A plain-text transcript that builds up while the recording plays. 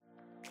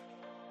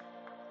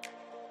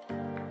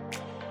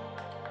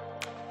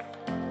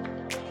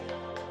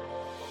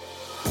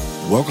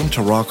Welcome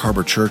to Rock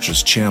Harbor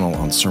Church's channel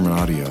on Sermon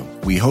Audio.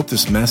 We hope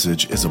this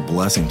message is a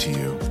blessing to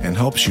you and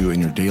helps you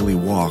in your daily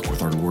walk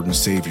with our Lord and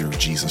Savior,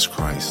 Jesus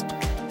Christ.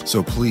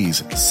 So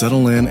please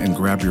settle in and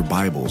grab your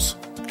Bibles.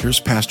 Here's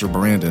Pastor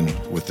Brandon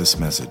with this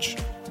message.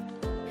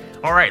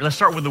 All right, let's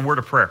start with the word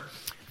of prayer.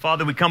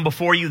 Father, we come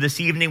before you this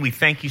evening. We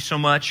thank you so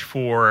much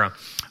for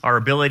our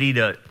ability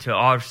to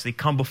obviously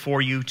come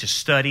before you, to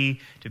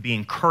study, to be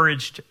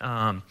encouraged,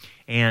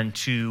 and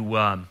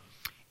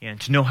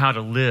to know how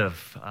to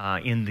live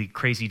in the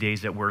crazy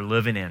days that we're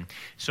living in.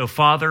 So,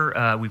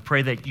 Father, we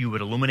pray that you would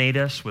illuminate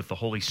us with the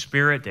Holy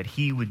Spirit, that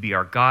He would be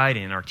our guide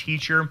and our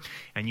teacher,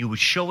 and you would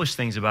show us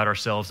things about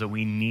ourselves that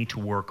we need to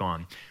work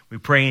on. We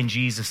pray in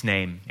Jesus'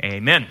 name.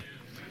 Amen.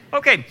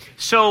 Okay,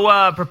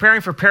 so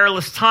preparing for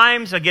perilous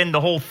times. Again,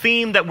 the whole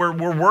theme that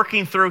we're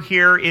working through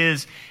here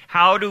is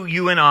how do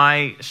you and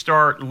I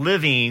start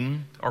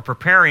living or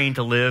preparing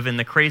to live in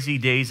the crazy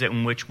days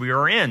in which we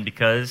are in,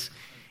 because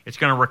it's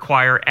going to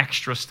require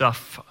extra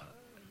stuff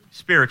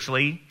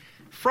spiritually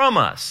from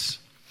us.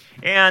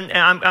 And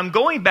I'm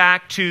going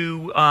back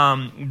to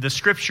the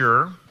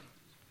scripture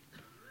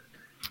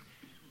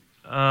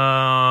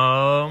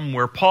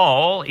where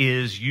Paul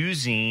is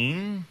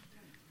using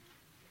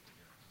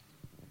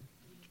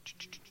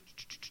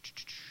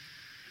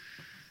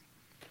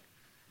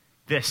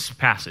this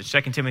passage,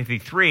 2 Timothy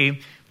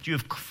 3,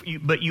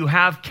 but you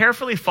have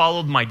carefully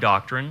followed my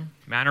doctrine,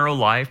 manner of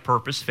life,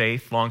 purpose,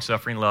 faith,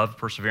 long-suffering, love,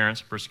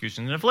 perseverance,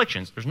 persecutions, and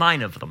afflictions. There's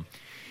 9 of them.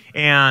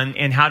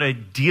 And how to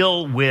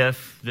deal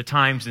with the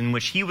times in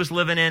which he was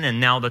living in and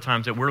now the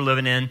times that we're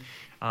living in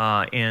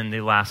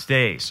the last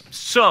days.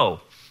 So,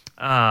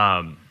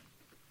 let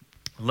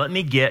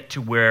me get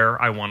to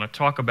where I want to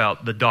talk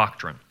about the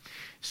doctrine.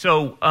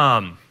 So,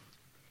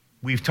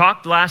 we've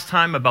talked last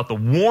time about the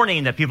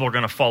warning that people are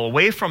going to fall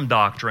away from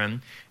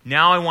doctrine.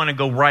 Now I want to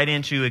go right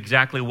into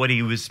exactly what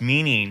he was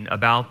meaning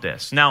about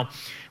this. Now,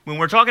 when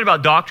we're talking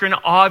about doctrine,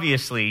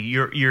 obviously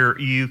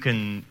you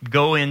can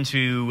go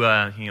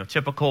into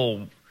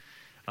typical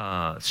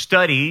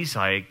studies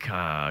like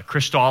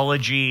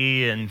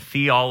Christology and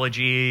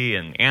theology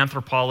and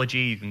anthropology.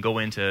 You can go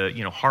into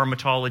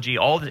harmatology,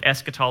 all the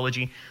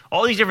eschatology,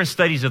 all these different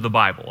studies of the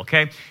Bible.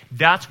 Okay,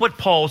 that's what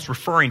Paul's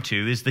referring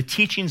to, is the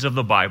teachings of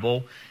the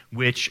Bible,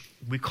 which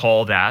we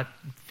call that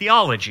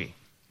theology,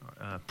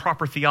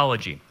 proper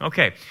theology.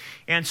 Okay,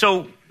 and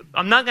so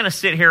I'm not going to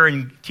sit here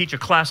and teach a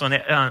class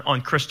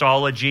on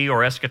Christology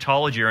or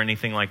eschatology or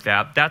anything like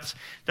that. That's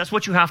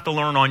what you have to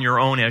learn on your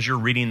own as you're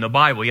reading the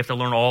Bible. You have to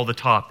learn all the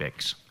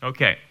topics.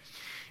 Okay,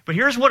 but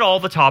here's what all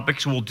the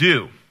topics will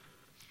do.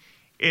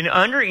 Let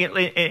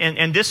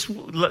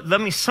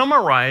me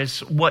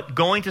summarize what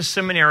going to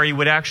seminary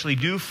would actually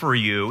do for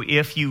you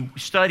if you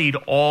studied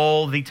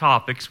all the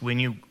topics when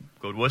you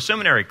go to a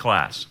seminary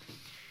class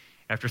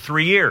after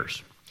 3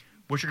 years.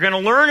 What you're going to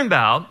learn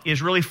about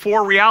is really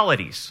 4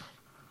 realities.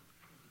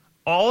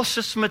 All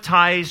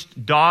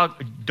systematized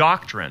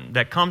doctrine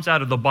that comes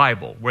out of the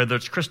Bible, whether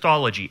it's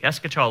Christology,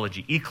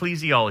 eschatology,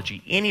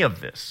 ecclesiology, any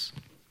of this,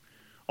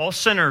 all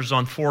centers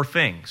on 4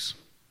 things.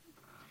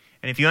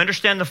 And if you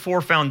understand the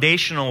 4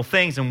 foundational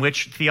things in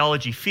which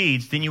theology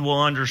feeds, then you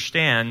will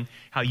understand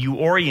how you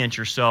orient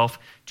yourself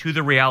to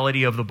the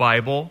reality of the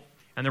Bible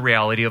and the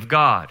reality of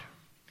God.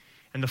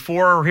 And the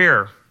 4 are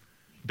here.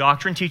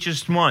 Doctrine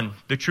teaches 1,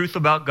 the truth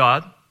about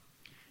God.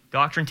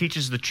 Doctrine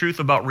teaches the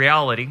truth about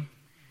reality.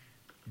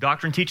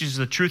 Doctrine teaches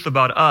the truth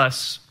about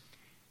us.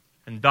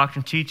 And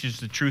doctrine teaches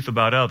the truth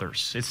about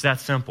others. It's that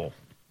simple.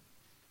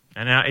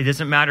 And it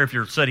doesn't matter if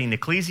you're studying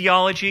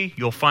ecclesiology,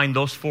 you'll find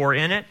those 4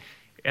 in it.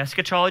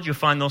 Eschatology, you'll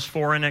find those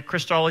 4 in it.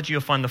 Christology,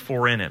 you'll find the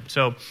 4 in it.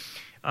 So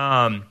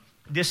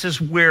this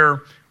is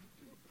where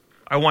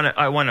I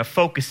want to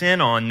focus in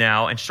on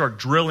now and start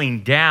drilling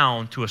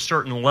down to a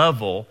certain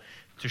level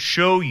to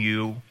show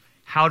you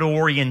how to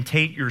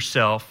orientate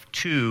yourself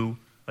to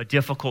a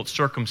difficult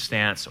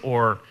circumstance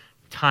or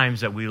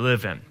times that we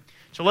live in.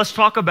 So let's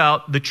talk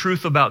about the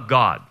truth about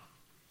God,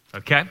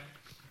 okay?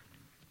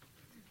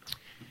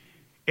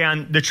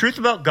 And the truth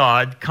about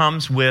God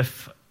comes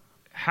with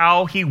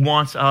how He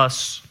wants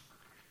us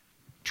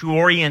to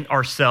orient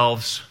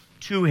ourselves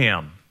to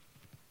Him.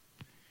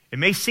 It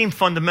may seem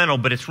fundamental,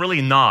 but it's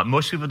really not.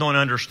 Most people don't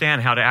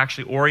understand how to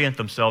actually orient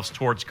themselves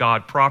towards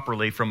God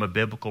properly from a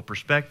biblical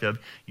perspective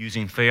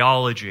using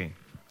theology.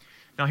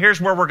 Now,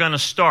 here's where we're going to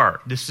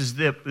start. This is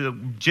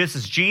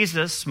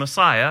Jesus,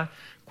 Messiah,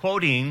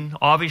 quoting,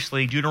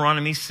 obviously,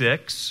 Deuteronomy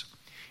 6.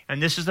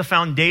 And this is the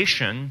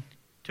foundation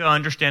to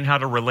understand how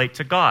to relate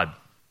to God.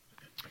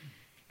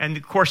 And,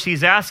 of course,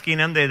 he's asking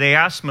them, they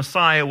asked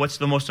Messiah, what's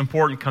the most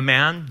important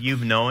command?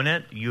 You've known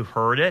it, you've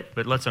heard it,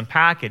 but let's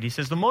unpack it. He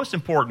says, the most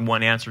important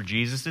one, answered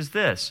Jesus, is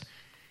this.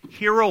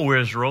 Hear, O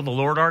Israel, the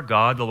Lord our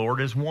God, the Lord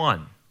is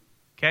one.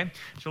 Okay?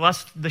 So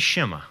that's the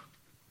Shema.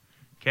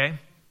 Okay?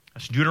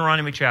 That's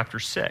Deuteronomy chapter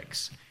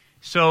 6.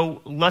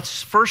 So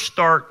let's first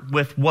start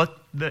with what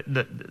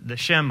the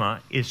Shema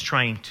is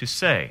trying to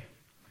say.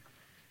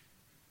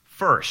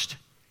 First,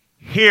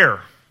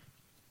 hear.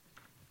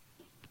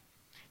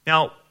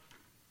 Now,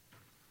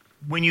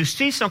 when you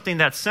see something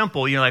that's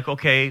simple, you're like,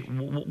 okay,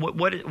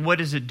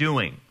 what is it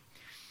doing?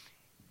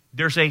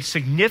 There's a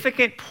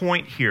significant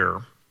point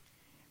here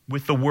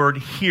with the word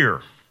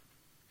hear.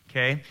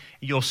 Okay?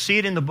 You'll see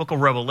it in the book of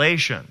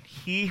Revelation.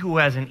 He who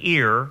has an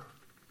ear,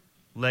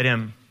 let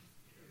him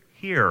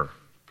hear.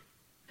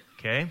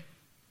 Okay?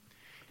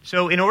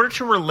 So in order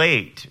to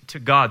relate to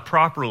God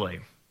properly,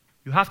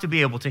 you have to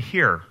be able to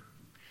hear.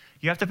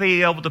 You have to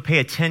be able to pay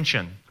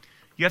attention.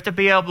 You have to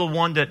be able to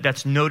one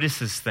that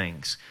notices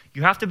things.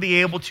 You have to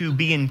be able to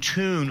be in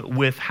tune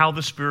with how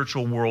the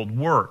spiritual world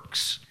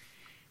works.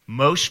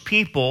 Most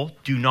people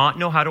do not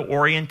know how to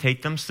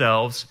orientate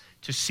themselves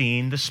to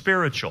seeing the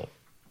spiritual.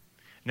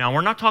 Now,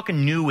 we're not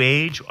talking New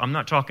Age. I'm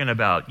not talking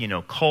about,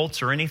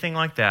 cults or anything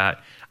like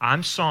that.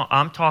 I'm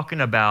talking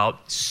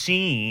about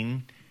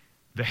seeing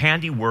the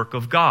handiwork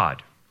of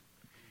God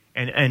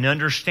and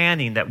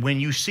understanding that when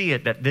you see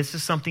it, that this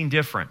is something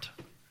different.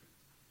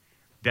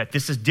 That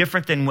this is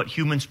different than what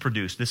humans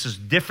produce. This is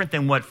different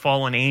than what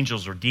fallen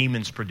angels or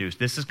demons produce.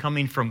 This is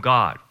coming from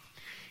God.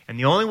 And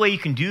the only way you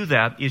can do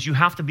that is you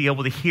have to be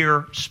able to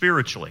hear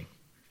spiritually.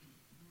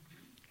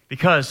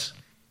 Because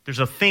there's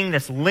a thing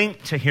that's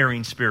linked to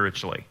hearing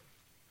spiritually.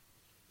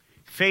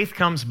 Faith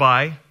comes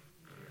by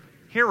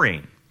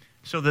hearing.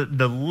 So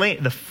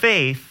the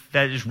faith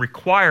that is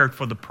required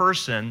for the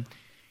person,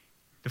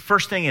 the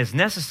first thing is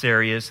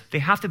necessary is they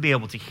have to be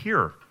able to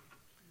hear.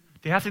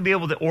 They have to be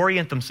able to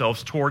orient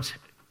themselves towards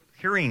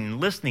hearing and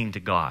listening to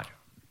God.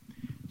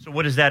 So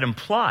what does that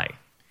imply?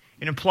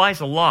 It implies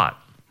a lot.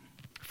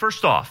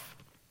 First off,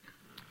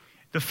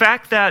 the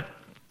fact that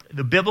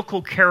the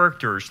biblical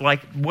characters,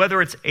 like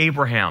whether it's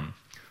Abraham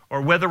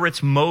or whether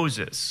it's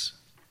Moses,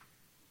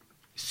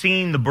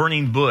 seeing the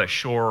burning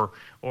bush or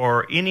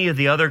any of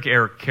the other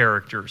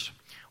characters,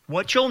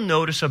 what you'll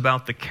notice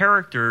about the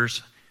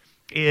characters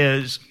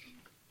is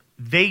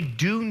they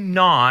do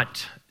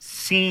not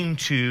seem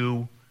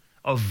to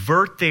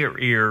avert their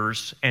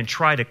ears and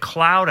try to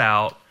cloud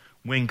out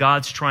when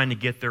God's trying to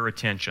get their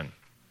attention.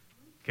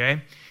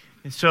 Okay?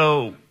 And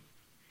so,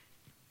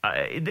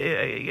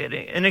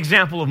 an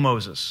example of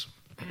Moses.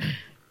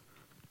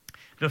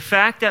 The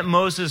fact that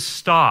Moses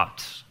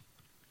stopped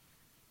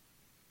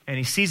and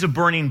he sees a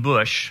burning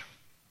bush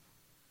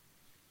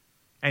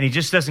and he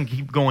just doesn't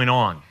keep going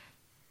on.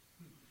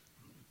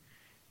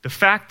 The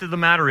fact of the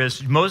matter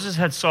is, Moses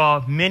had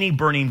saw many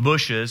burning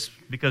bushes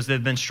because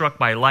they'd been struck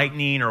by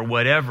lightning or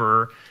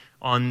whatever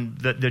on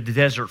the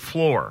desert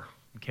floor,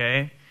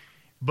 okay?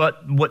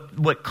 But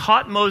what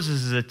caught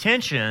Moses'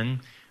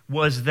 attention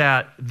was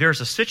that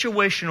there's a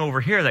situation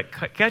over here that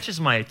catches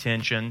my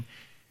attention,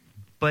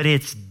 but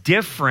it's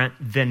different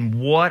than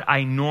what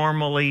I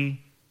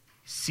normally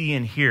see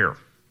and hear.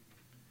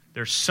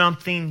 There's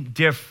something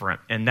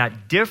different, and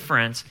that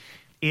difference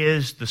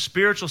is the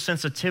spiritual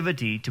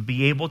sensitivity to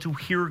be able to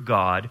hear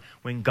God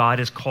when God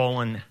is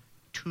calling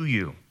to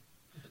you.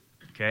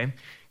 Okay?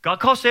 God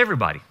calls to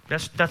everybody.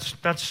 That's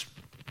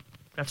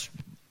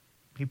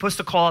He puts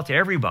the call out to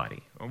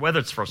everybody, whether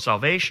it's for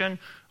salvation,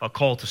 a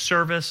call to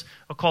service,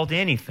 a call to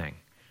anything.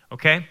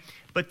 Okay?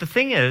 But the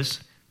thing is,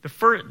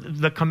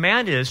 the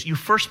command is you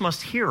first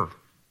must hear.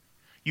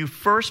 You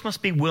first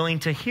must be willing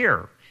to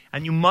hear.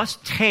 And you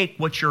must take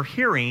what you're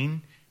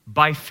hearing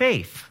by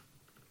faith.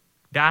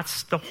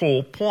 That's the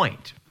whole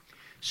point.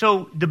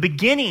 So the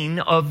beginning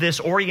of this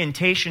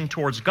orientation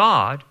towards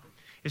God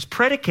is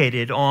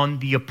predicated on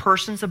the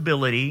person's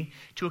ability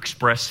to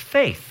express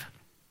faith.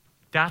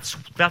 That's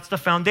the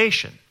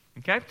foundation.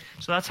 Okay?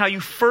 So that's how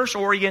you first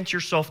orient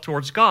yourself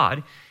towards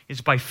God,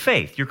 is by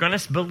faith. You're going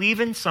to believe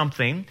in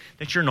something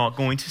that you're not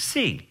going to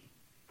see.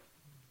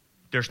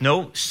 There's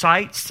no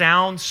sight,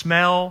 sound,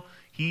 smell.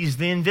 He's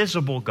the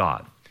invisible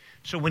God.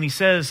 So when he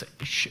says,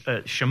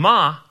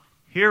 Shema,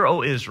 hear,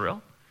 O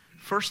Israel,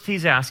 first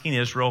he's asking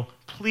Israel,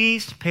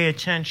 please pay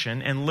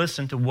attention and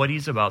listen to what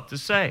he's about to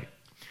say.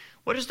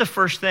 What is the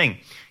first thing?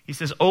 He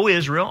says, O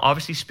Israel,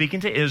 obviously speaking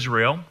to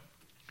Israel,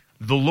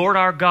 the Lord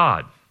our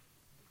God,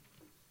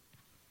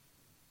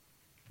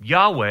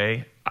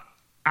 Yahweh,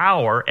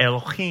 our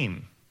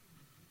Elohim.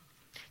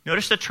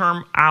 Notice the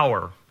term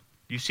our.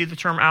 Do you see the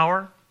term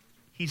our?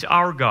 He's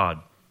our God.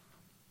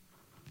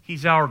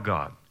 He's our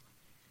God.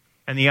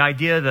 And the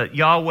idea that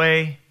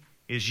Yahweh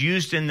is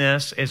used in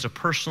this as a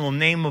personal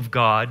name of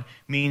God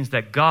means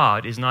that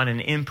God is not an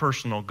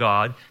impersonal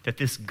God, that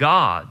this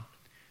God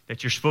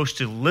that you're supposed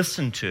to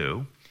listen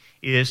to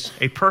is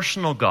a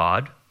personal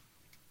God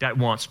that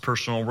wants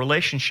personal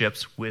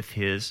relationships with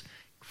his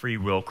free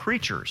will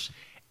creatures.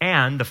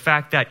 And the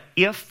fact that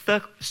if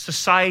the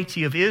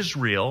society of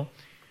Israel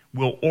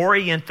will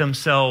orient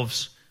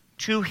themselves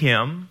to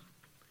him,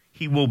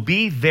 he will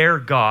be their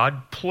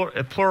God,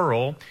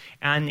 plural,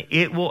 and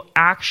it will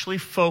actually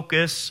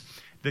focus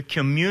the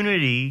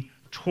community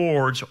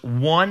towards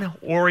one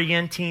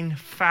orienting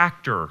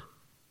factor.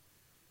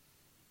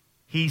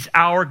 He's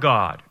our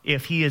God.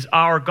 If he is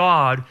our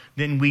God,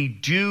 then we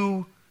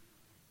do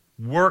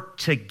work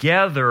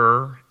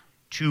together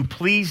to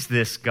please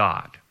this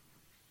God.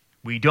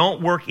 We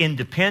don't work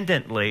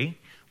independently.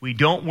 We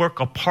don't work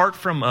apart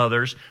from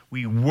others.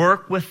 We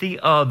work with the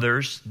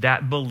others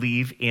that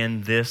believe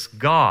in this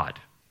God.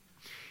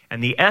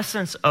 And the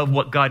essence of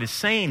what God is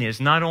saying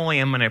is not only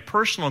am I a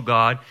personal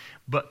God,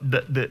 but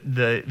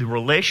the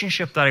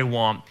relationship that I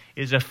want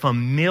is a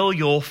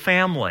familial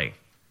family.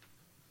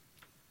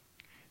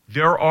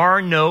 There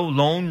are no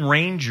lone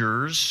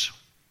rangers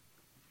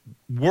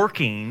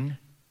working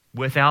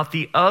without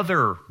the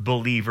other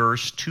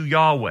believers to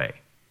Yahweh.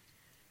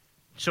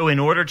 So in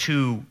order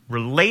to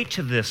relate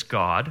to this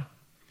God,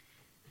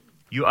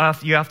 you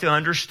have to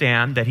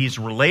understand that he's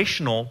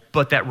relational,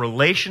 but that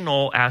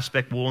relational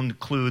aspect will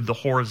include the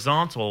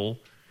horizontal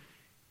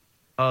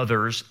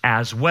others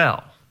as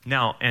well.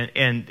 Now,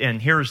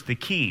 and here's the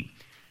key.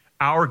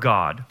 Our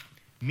God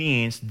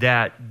means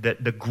that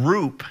the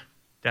group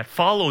that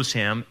follows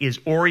him is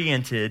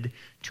oriented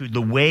to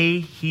the way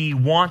he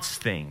wants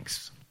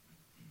things,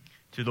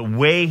 to the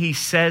way he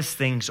says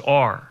things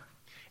are.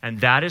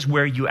 And that is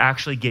where you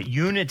actually get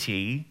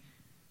unity,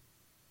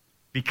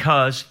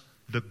 because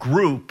the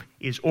group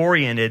is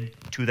oriented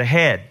to the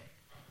head,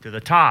 to the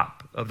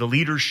top of the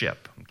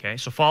leadership. Okay,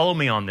 so follow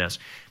me on this.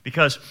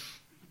 Because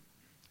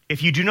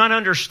if you do not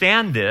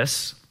understand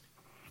this,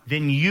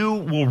 then you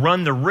will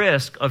run the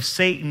risk of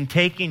Satan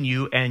taking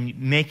you and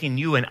making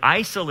you an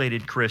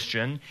isolated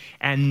Christian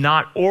and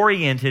not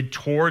oriented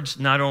towards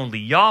not only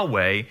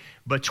Yahweh,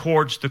 but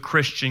towards the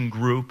Christian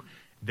group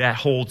that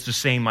holds the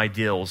same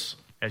ideals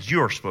as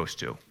you're supposed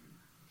to.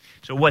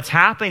 So what's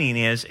happening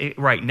is,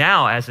 right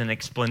now, as an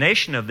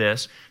explanation of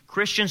this,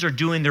 Christians are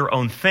doing their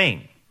own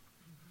thing.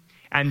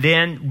 And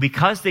then,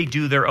 because they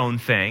do their own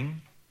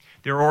thing,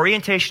 their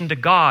orientation to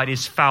God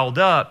is fouled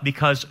up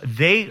because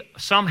they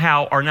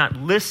somehow are not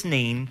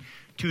listening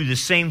to the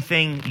same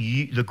thing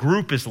the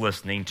group is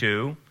listening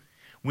to.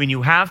 When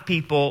you have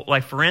people,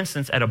 like for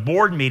instance, at a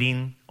board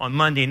meeting on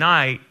Monday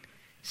night,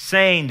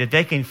 saying that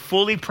they can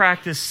fully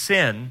practice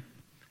sin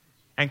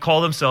and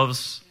call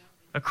themselves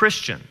a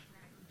Christian.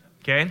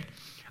 Okay?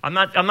 I'm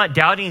not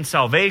doubting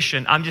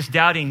salvation. I'm just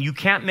doubting you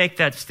can't make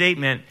that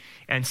statement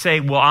and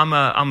say, well, I'm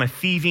a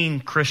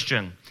thieving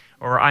Christian,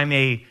 or I'm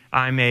a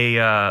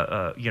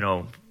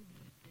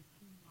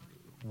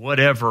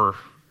whatever,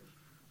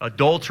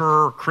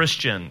 adulterer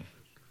Christian,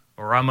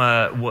 or I'm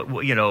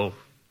a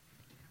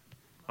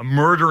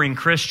murdering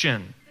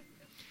Christian.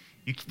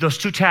 Those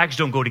two tags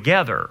don't go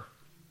together.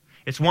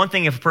 It's one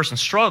thing if a person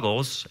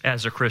struggles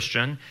as a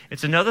Christian.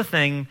 It's another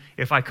thing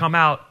if I come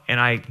out and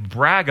I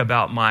brag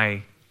about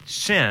my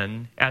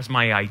sin as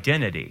my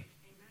identity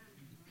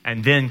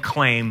and then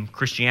claim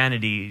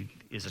Christianity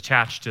is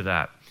attached to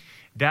that.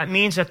 That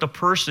means that the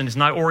person is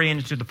not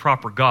oriented to the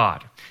proper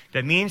God.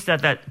 That means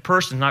that that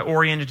person is not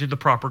oriented to the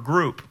proper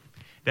group.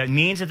 That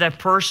means that that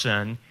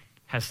person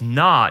has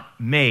not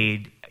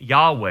made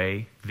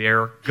Yahweh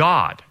their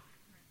God.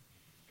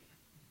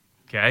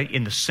 Okay?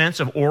 In the sense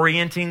of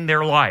orienting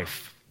their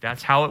life.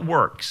 That's how it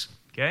works.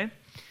 Okay?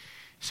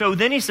 So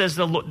then he says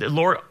the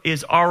Lord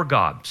is our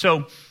God.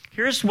 So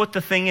here's what the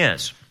thing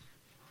is.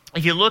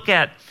 If you look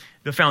at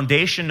the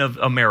foundation of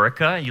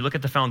America, you look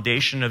at the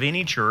foundation of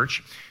any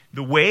church,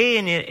 the way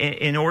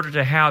in order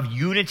to have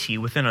unity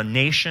within a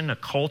nation, a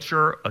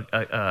culture,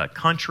 a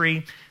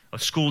country, a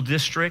school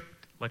district,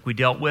 like we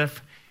dealt with,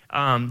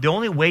 the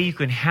only way you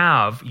can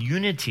have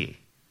unity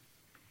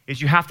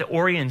is you have to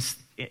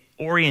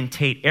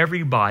orientate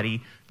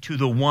everybody to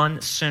the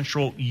one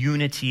central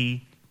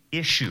unity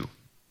issue,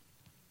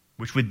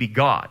 which would be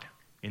God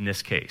in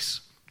this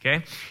case.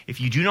 Okay? If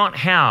you do not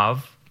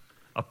have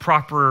a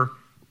proper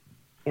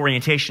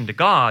orientation to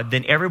God,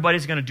 then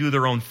everybody's going to do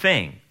their own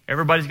thing.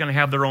 Everybody's going to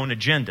have their own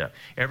agenda.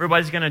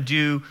 Everybody's going to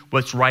do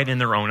what's right in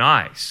their own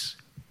eyes.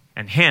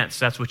 And hence,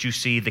 that's what you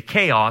see the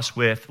chaos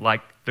with,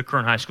 like the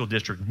Kern High School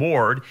District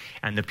Board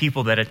and the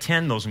people that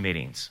attend those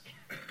meetings.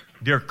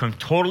 They're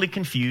totally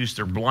confused,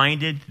 they're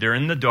blinded, they're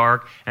in the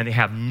dark, and they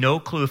have no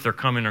clue if they're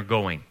coming or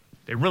going.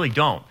 They really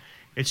don't.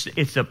 It's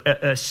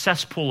a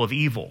cesspool of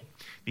evil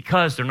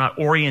because they're not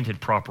oriented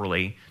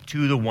properly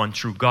to the one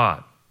true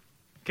God.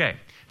 Okay,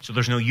 so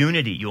there's no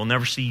unity. You will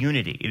never see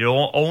unity. It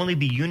will only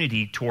be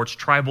unity towards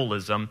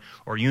tribalism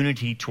or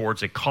unity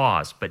towards a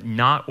cause, but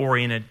not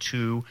oriented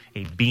to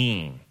a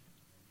being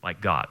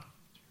like God.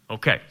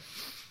 Okay.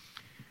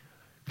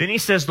 Then he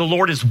says the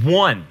Lord is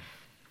one.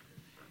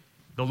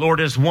 The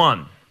Lord is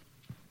one.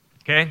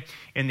 Okay?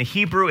 In the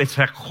Hebrew, it's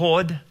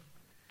echod.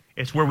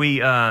 It's where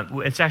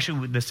it's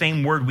actually the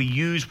same word we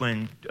use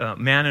when a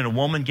man and a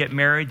woman get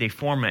married. They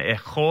form a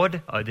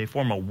echod. They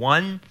form a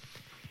one.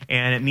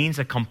 And it means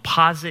a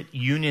composite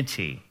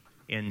unity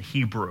in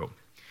Hebrew.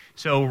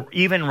 So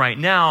even right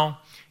now,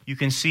 you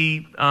can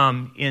see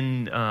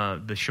in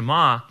the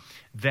Shema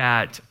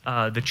that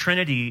the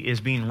Trinity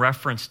is being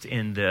referenced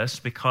in this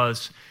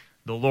because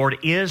the Lord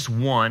is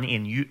one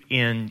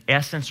in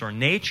essence or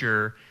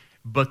nature,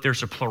 but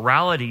there's a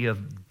plurality of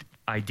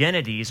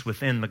identities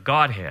within the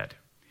Godhead.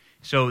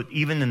 So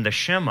even in the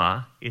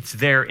Shema, it's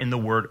there in the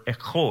word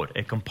echod,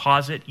 a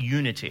composite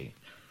unity.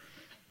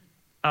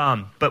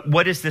 But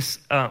what is this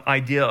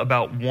idea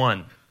about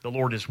one? The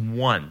Lord is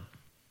one.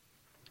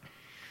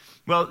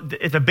 Well,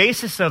 the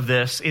basis of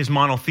this is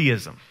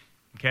monotheism,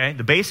 okay?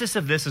 The basis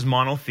of this is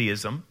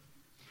monotheism.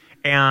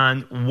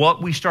 And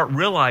what we start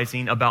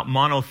realizing about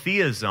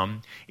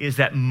monotheism is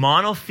that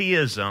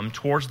monotheism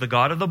towards the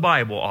God of the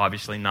Bible,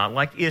 obviously not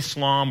like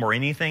Islam or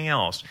anything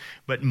else,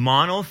 but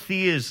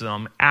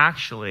monotheism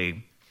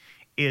actually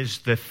is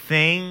the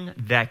thing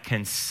that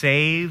can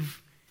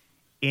save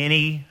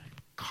any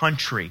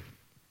country,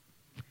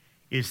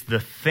 is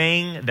the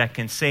thing that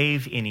can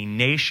save any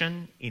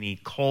nation, any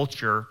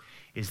culture,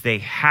 is they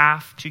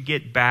have to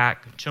get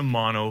back to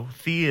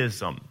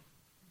monotheism.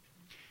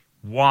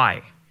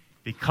 Why?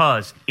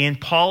 Because in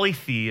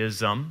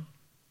polytheism,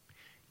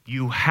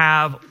 you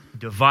have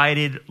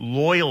divided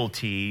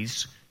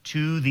loyalties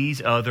to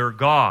these other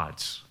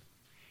gods.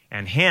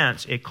 And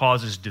hence, it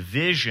causes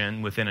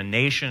division within a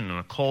nation and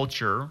a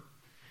culture,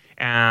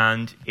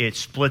 and it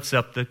splits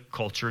up the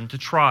culture into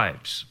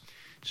tribes.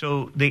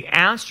 So the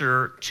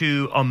answer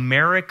to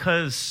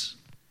America's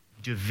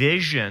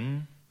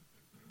division,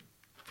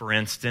 for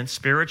instance,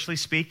 spiritually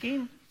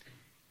speaking,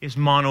 is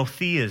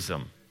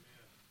monotheism.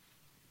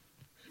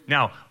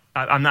 Now,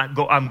 I'm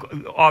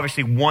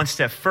obviously one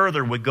step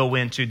further would go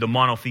into the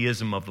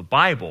monotheism of the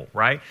Bible,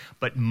 right?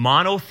 But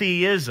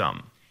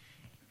monotheism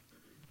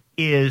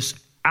is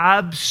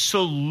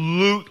absolutely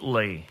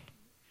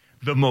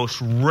the most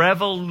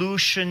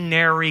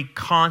revolutionary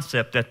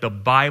concept that the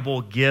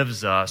Bible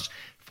gives us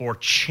for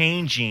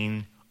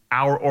changing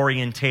our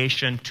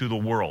orientation to the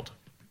world.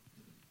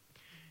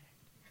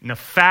 And the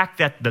fact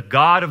that the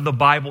God of the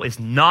Bible is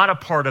not a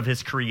part of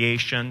his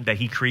creation, that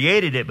he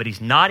created it, but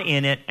he's not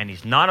in it, and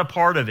he's not a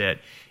part of it,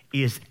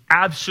 is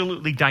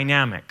absolutely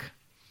dynamic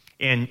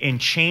in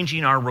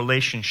changing our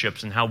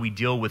relationships and how we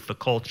deal with the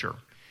culture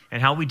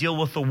and how we deal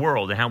with the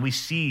world and how we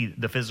see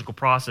the physical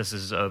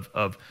processes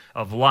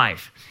of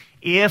life.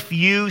 If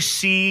you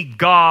see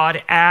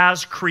God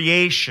as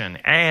creation,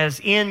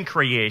 as in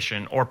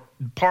creation, or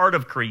part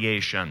of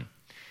creation,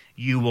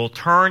 you will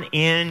turn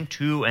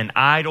into an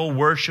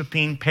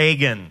idol-worshiping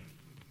pagan.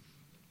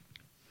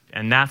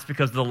 And that's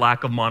because of the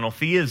lack of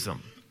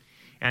monotheism.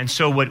 And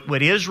so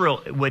what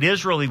Israel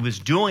was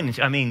doing,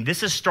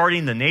 this is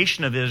starting the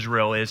nation of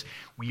Israel, is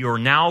we are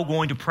now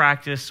going to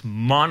practice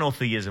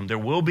monotheism. There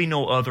will be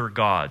no other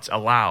gods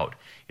allowed.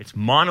 It's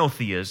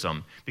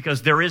monotheism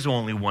because there is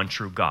only one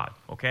true God,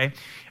 okay?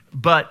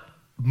 But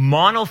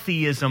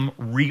monotheism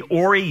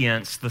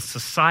reorients the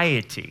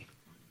society.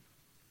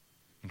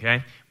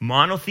 Okay?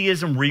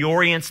 Monotheism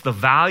reorients the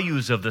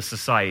values of the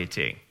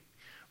society.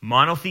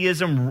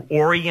 Monotheism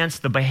orients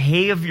the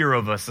behavior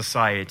of a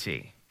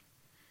society.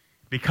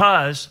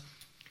 Because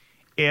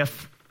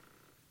if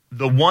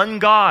the one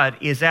God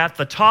is at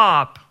the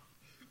top,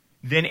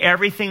 then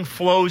everything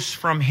flows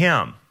from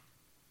him.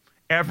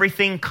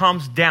 Everything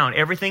comes down.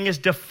 Everything is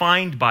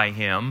defined by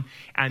him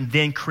and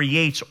then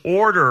creates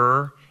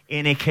order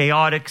in a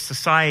chaotic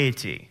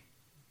society.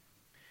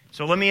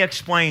 So let me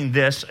explain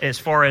this as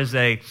far as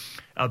a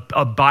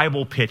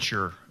Bible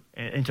picture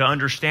and to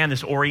understand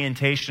this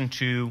orientation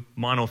to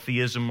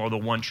monotheism or the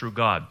one true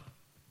God.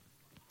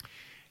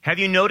 Have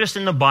you noticed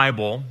in the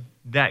Bible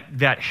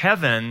that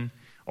heaven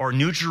or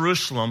New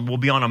Jerusalem will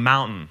be on a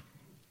mountain?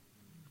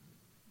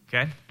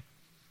 Okay?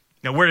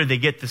 Now, where did they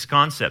get this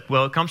concept?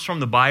 Well, it comes from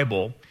the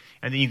Bible,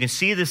 and then you can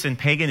see this in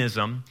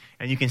paganism,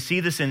 and you can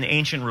see this in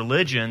ancient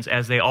religions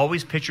as they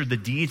always pictured the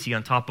deity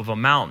on top of a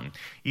mountain.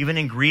 Even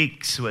in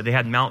Greeks, they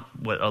had Mount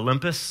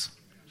Olympus,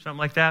 something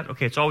like that.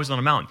 Okay, it's always on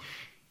a mountain.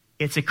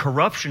 It's a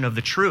corruption of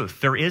the truth.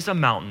 There is a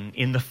mountain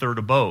in the third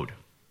abode.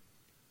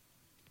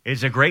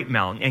 It's a great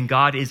mountain, and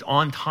God is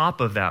on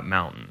top of that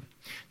mountain.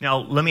 Now,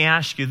 let me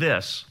ask you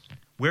this.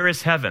 Where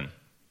is heaven?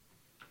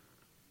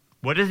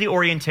 What is the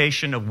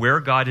orientation of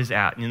where God is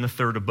at in the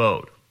third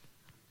abode?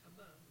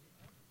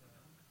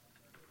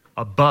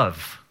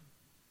 Above.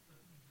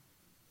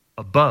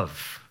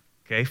 Above.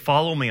 Okay,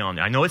 follow me on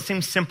that. I know it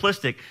seems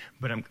simplistic,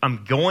 but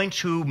I'm going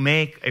to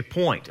make a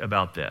point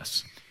about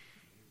this.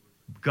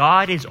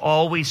 God is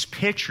always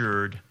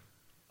pictured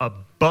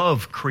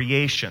above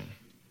creation.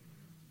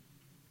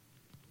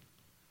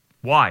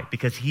 Why?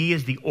 Because he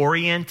is the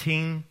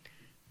orienting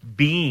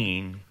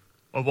being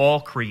of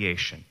all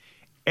creation.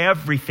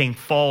 Everything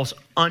falls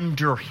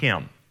under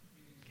him.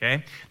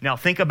 Okay? Now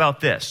think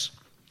about this.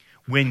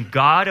 When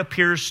God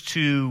appears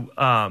to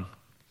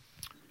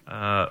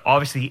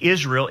obviously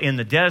Israel in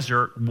the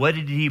desert, where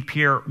did he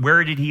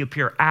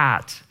appear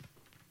at?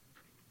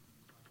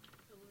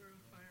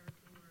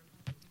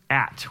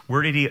 At.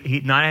 Where did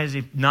he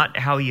not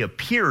how he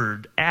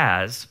appeared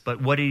as,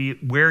 but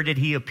where did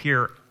he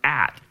appear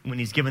at when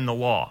he's given the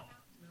law?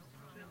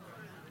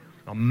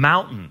 A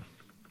mountain.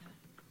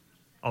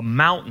 A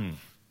mountain.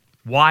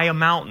 Why a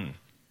mountain?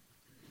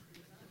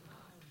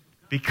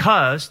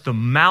 Because the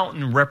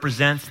mountain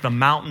represents the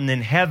mountain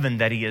in heaven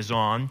that he is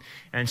on,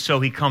 and so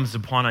he comes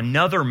upon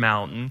another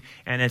mountain,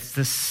 and it's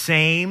the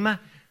same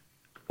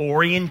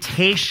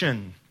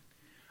orientation.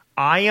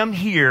 I am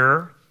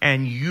here,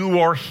 and you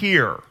are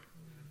here.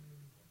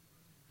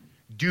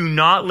 Do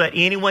not let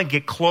anyone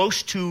get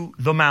close to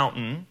the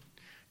mountain.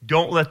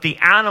 Don't let the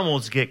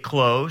animals get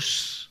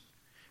close,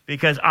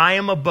 because I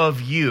am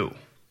above you.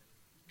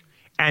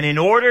 And in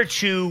order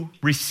to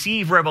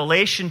receive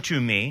revelation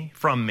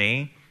from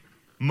me,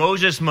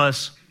 Moses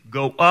must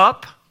go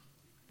up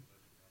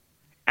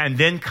and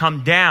then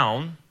come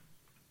down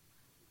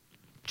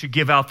to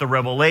give out the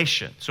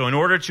revelation. So in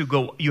order to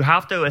go, you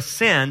have to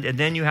ascend and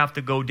then you have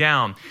to go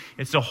down.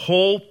 It's a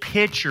whole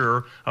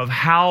picture of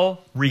how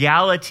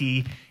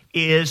reality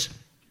is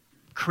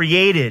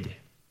created.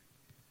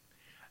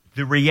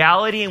 The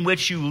reality in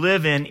which you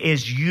live in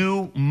is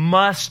you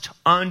must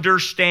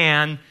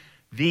understand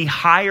the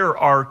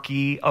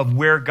hierarchy of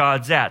where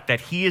God's at, that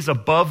He is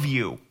above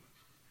you.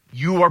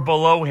 You are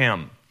below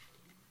Him.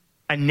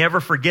 And never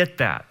forget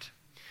that.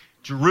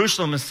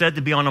 Jerusalem is said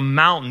to be on a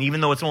mountain, even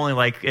though it's only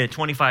like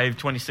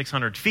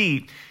 2,600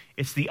 feet.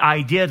 It's the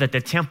idea that the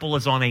temple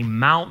is on a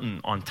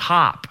mountain on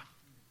top.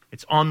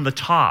 It's on the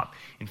top.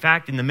 In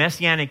fact, in the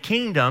Messianic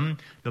kingdom,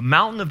 the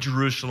mountain of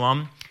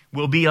Jerusalem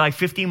will be like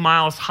 50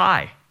 miles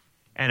high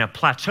and a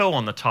plateau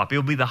on the top. It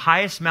will be the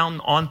highest mountain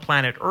on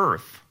planet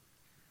Earth.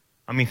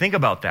 I mean, think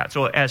about that.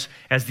 So as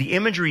the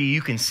imagery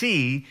you can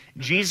see,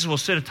 Jesus will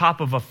sit atop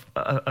of a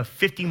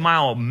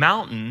 50-mile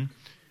mountain,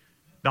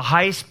 the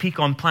highest peak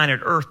on planet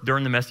Earth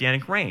during the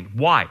Messianic reign.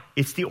 Why?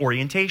 It's the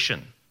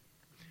orientation.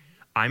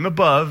 I'm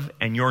above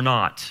and you're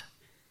not.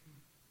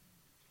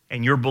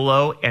 And you're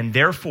below, and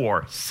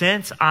therefore,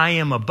 since I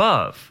am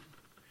above,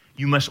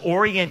 you must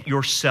orient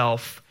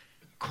yourself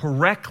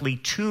correctly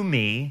to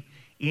me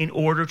in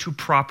order to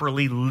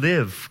properly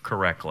live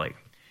correctly.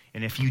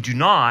 And if you do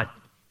not,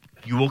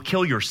 you will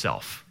kill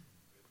yourself.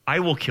 I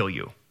will kill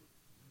you.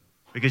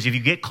 Because if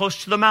you get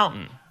close to the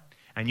mountain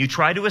and you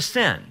try to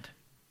ascend,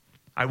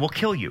 I will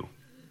kill you.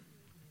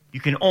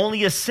 You can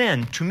only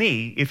ascend to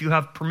me if you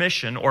have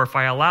permission or if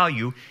I allow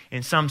you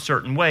in some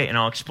certain way, and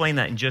I'll explain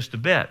that in just a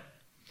bit.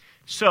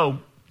 So,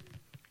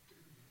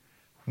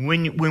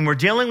 when we're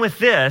dealing with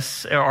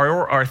this,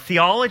 our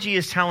theology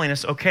is telling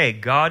us, okay,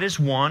 God is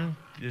one.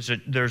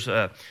 There's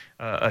a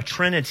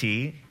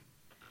Trinity.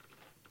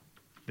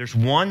 There's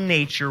one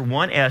nature,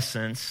 one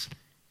essence,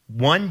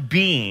 one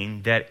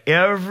being that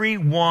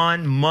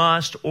everyone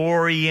must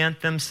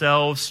orient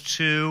themselves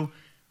to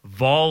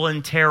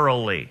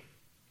voluntarily.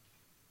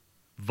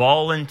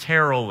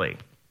 Voluntarily.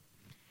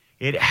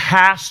 It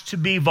has to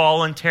be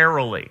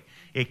voluntarily.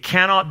 It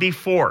cannot be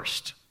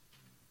forced.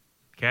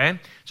 Okay?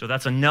 So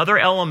that's another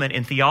element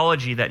in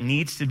theology that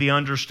needs to be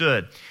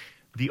understood.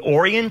 The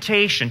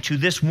orientation to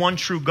this one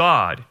true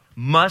God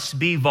must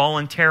be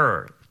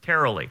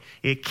voluntarily.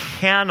 It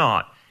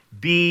cannot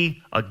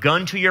be a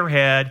gun to your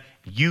head,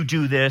 you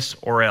do this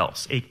or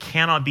else. It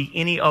cannot be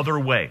any other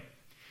way.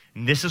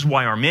 And this is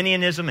why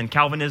Arminianism and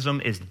Calvinism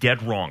is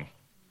dead wrong.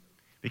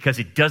 Because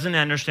it doesn't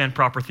understand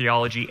proper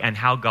theology and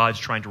how God's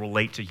trying to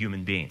relate to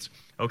human beings.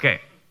 Okay,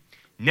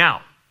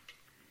 now,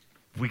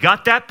 we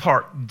got that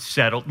part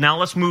settled. Now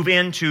let's move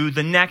into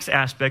the next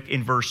aspect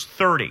in verse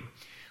 30.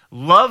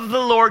 Love the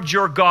Lord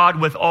your God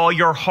with all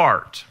your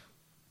heart.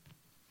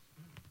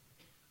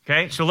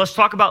 Okay, so let's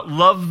talk about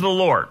love the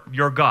Lord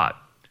your God.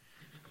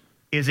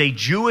 Is a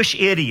Jewish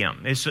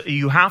idiom.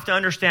 You have to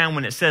understand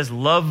when it says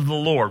love the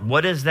Lord,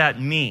 what does that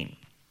mean?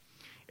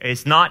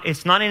 It's not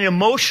an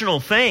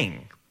emotional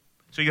thing.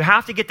 So you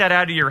have to get that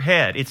out of your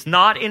head. It's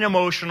not an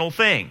emotional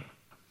thing.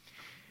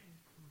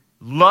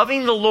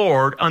 Loving the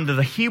Lord under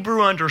the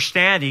Hebrew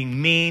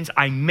understanding means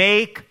I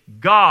make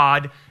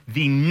God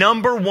the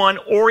number one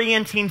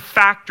orienting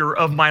factor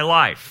of my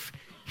life.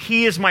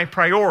 He is my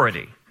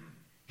priority.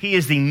 He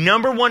is the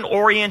number one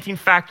orienting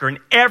factor in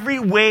every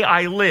way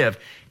I live,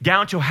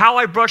 down to how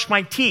I brush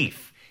my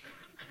teeth,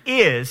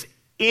 is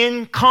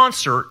in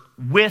concert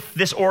with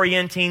this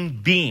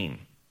orienting being.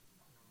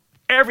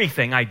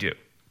 Everything I do.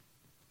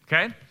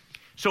 Okay?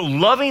 So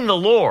loving the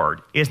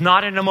Lord is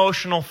not an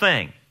emotional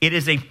thing. It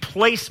is a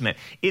placement.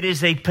 It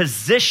is a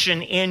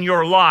position in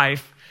your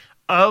life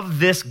of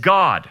this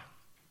God.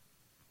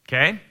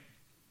 Okay?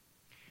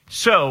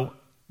 So,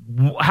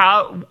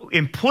 how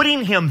in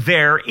putting him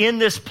there in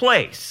this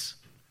place,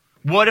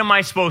 what am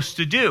I supposed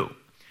to do?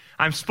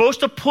 I'm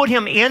supposed to put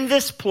him in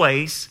this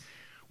place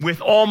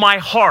with all my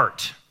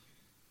heart.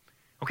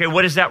 Okay,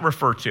 what does that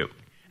refer to?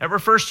 That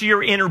refers to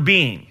your inner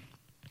being,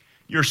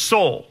 your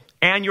soul,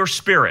 and your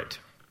spirit.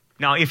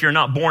 Now, if you're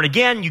not born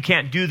again, you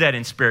can't do that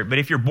in spirit. But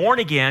if you're born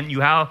again,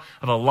 you have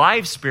a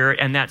live spirit,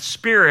 and that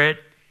spirit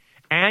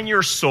and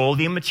your soul,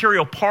 the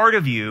immaterial part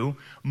of you,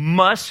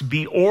 must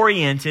be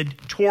oriented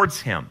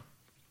towards him.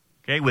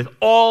 Okay, with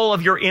all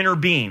of your inner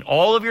being,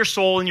 all of your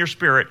soul and your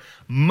spirit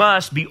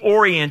must be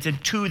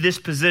oriented to this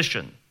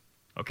position.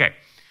 Okay.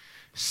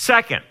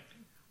 Second,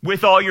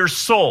 with all your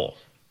soul.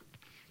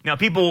 Now,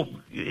 the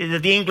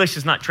English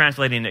is not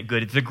translating it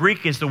good. The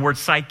Greek is the word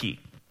psyche.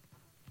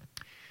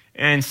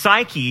 And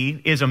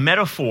psyche is a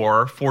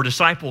metaphor for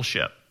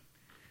discipleship.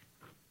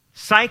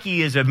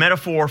 Psyche is a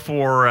metaphor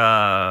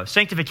for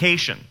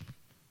sanctification.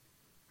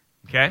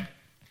 Okay?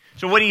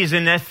 So what he is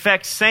in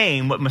effect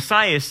saying, what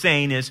Messiah is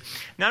saying is,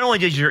 not only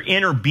does your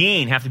inner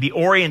being have to be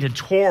oriented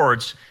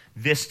towards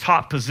this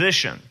top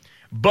position,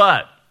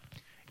 but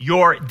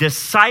your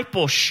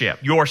discipleship,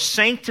 your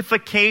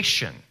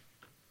sanctification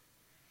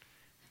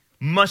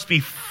must be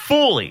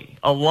fully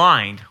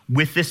aligned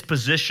with this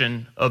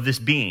position of this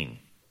being.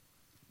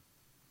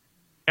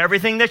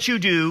 Everything that you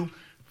do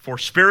for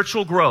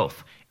spiritual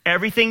growth,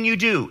 everything you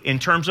do in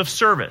terms of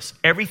service,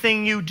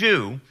 everything you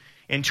do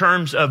in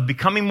terms of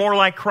becoming more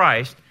like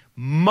Christ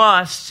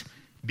must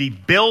be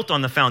built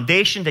on the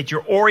foundation that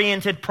you're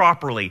oriented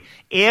properly.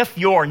 If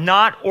you're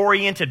not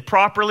oriented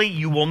properly,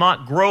 you will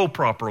not grow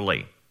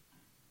properly.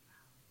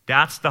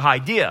 That's the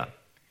idea.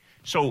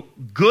 So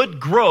good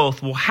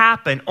growth will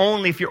happen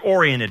only if you're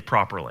oriented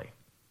properly.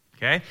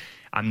 Okay?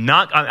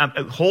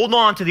 Hold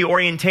on to the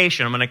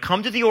orientation. I'm going to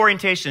come to the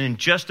orientation in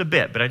just a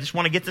bit, but I just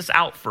want to get this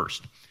out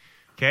first.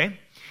 Okay?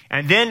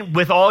 And then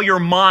with all your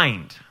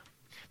mind.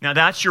 Now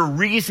that's your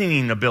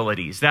reasoning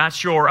abilities.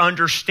 That's your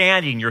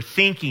understanding, your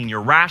thinking,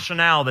 your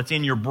rationale that's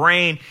in your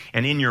brain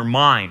and in your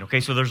mind. Okay,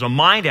 so there's a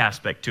mind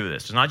aspect to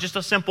this. It's not just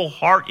a simple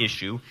heart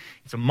issue.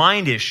 It's a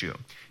mind issue.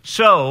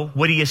 So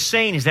what he is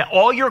saying is that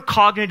all your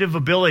cognitive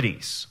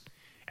abilities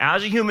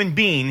as a human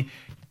being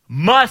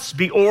must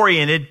be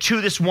oriented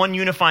to this one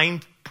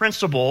unifying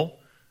principle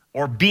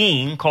or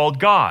being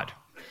called God.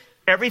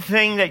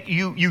 Everything that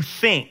you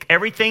think,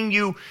 everything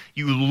you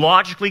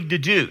logically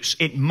deduce,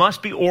 it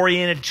must be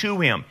oriented to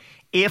him.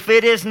 If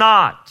it is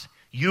not,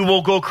 you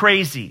will go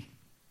crazy.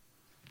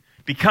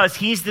 Because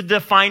he's the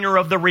definer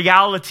of the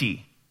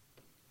reality.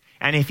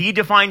 And if he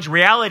defines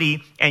reality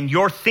and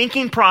your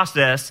thinking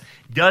process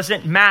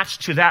doesn't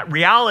match to that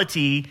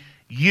reality,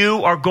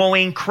 you are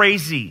going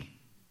crazy.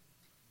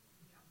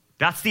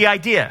 That's the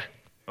idea,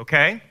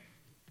 okay?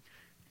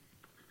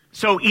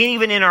 So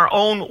even in our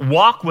own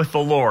walk with the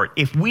Lord,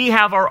 if we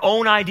have our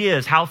own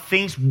ideas how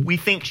things we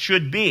think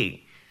should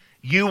be,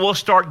 you will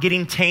start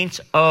getting taints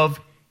of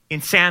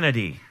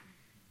insanity.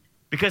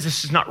 Because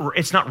it's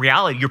not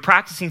reality. You're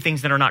practicing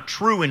things that are not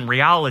true in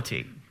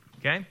reality.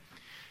 Okay?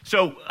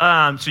 So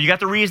you got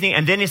the reasoning,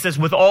 and then he says,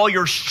 with all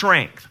your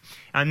strength.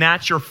 And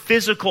that's your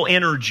physical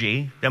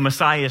energy that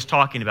Messiah is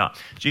talking about.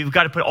 So you've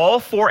got to put all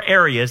four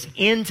areas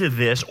into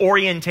this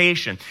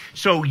orientation.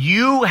 So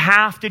you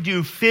have to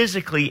do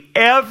physically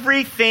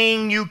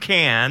everything you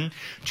can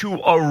to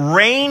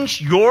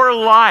arrange your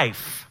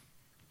life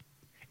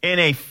in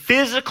a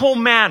physical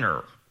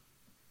manner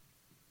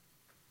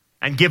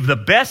and give the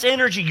best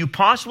energy you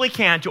possibly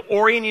can to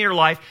orient your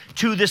life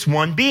to this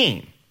one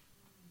being,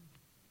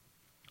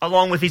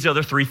 along with these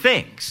other three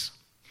things.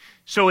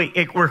 So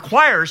it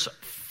requires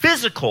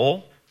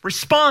physical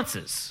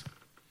responses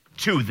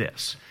to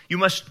this. You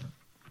must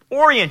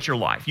orient your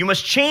life. You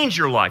must change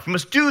your life. You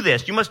must do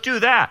this. You must do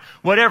that.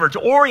 Whatever, to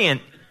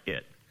orient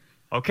it.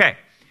 Okay.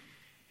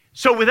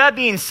 So with that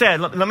being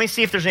said, let me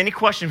see if there's any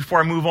questions before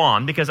I move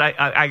on, because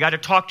I got to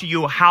talk to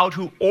you how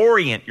to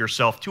orient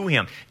yourself to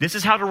him. This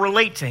is how to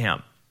relate to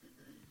him.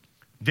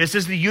 This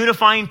is the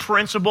unifying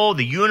principle,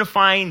 the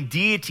unifying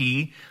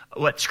deity,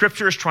 what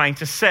Scripture is trying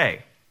to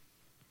say.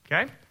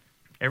 Okay?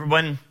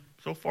 Everyone,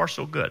 so far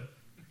so good.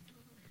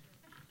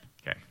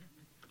 Okay.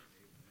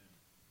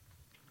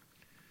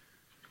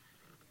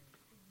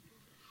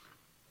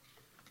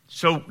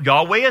 So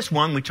Yahweh is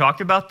one. We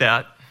talked about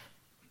that.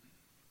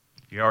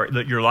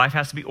 Your life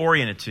has to be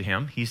oriented to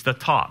him. He's the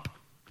top.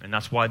 And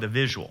that's why the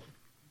visual.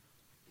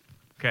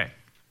 Okay.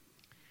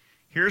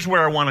 Here's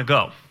where I want to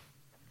go.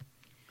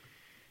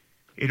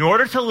 In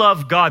order to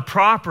love God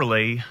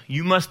properly,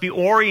 you must be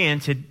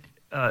oriented,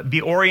 I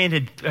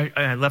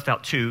left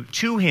out two,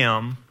 to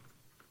him,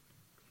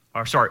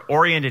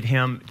 oriented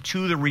him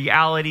to the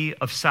reality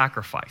of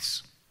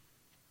sacrifice.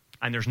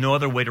 And there's no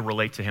other way to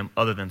relate to him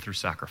other than through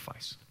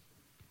sacrifice.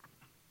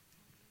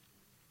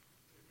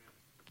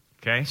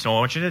 Okay, so I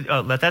want you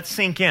to let that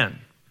sink in.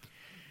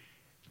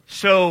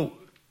 So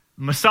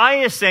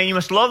Messiah is saying you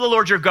must love the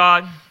Lord your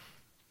God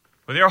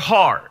with your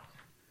heart,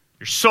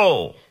 your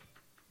soul,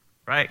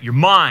 right? Your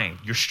mind,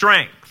 your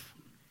strength.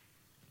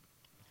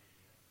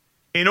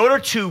 In order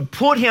to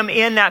put him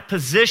in that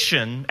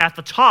position at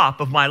the top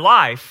of my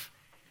life,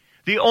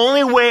 the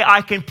only way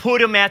I can put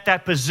him at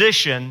that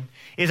position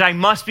is I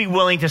must be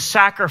willing to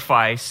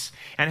sacrifice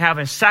and have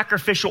a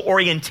sacrificial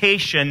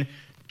orientation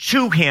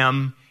to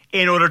him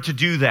in order to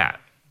do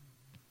that.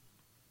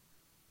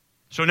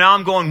 So now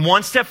I'm going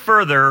one step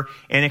further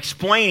and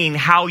explaining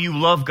how you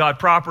love God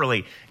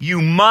properly.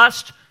 You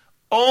must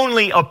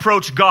only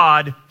approach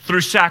God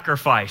through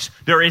sacrifice.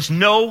 There is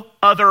no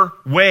other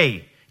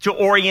way to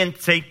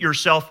orientate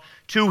yourself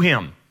to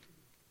him.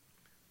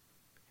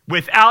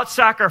 Without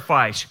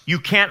sacrifice, you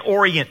can't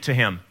orient to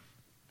him.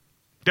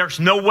 There's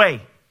no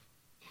way.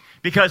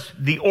 Because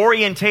the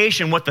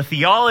orientation, what the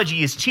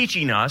theology is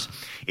teaching us,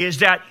 is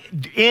that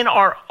in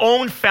our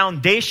own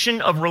foundation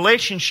of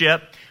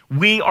relationship,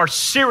 we are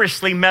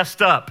seriously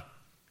messed up.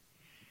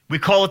 We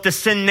call it the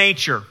sin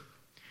nature.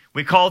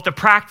 We call it the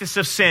practice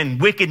of sin,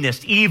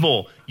 wickedness,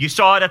 evil. You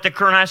saw it at the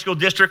Kern High School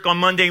District on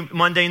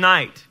Monday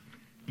night.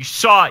 You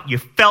saw it. You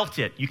felt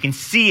it. You can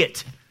see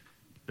it.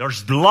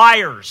 There's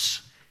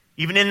liars.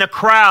 Even in the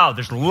crowd,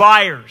 there's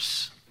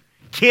liars.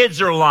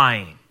 Kids are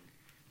lying.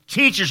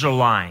 Teachers are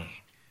lying.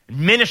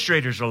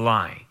 Administrators are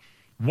lying.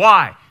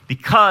 Why?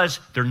 Because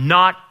they're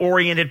not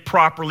oriented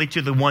properly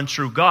to the one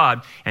true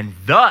God, and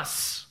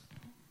thus,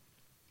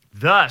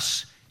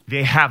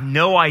 they have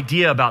no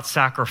idea about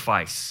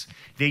sacrifice.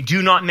 They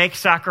do not make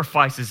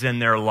sacrifices in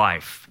their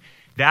life.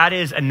 That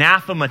is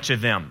anathema to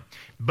them.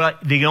 But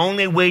the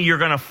only way you're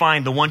going to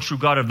find the one true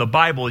God of the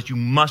Bible is you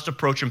must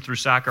approach him through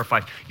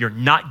sacrifice. You're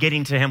not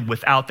getting to him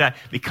without that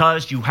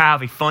because you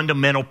have a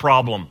fundamental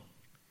problem.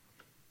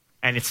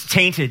 And it's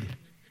tainted.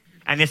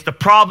 And it's the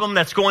problem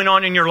that's going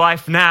on in your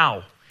life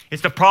now.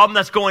 It's the problem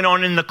that's going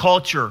on in the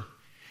culture.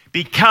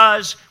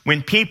 Because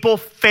when people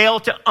fail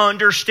to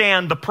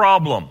understand the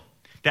problem,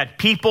 that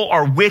people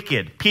are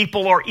wicked,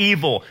 people are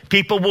evil,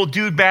 people will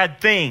do bad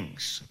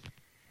things,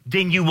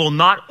 then you will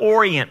not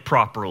orient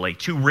properly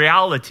to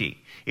reality.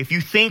 If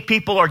you think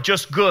people are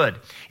just good,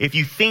 if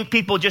you think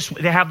people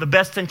they have the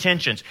best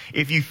intentions,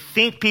 if you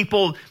think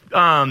people,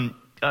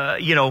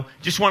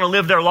 just want to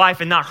live their life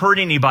and not hurt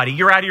anybody,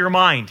 you're out of your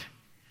mind.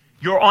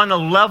 You're on the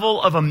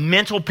level of a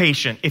mental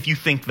patient if you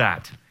think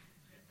that.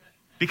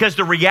 Because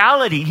the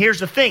reality, here's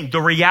the thing,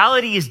 the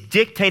reality is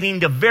dictating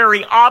the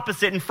very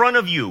opposite in front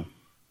of you.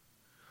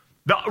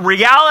 The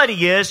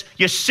reality is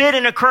you sit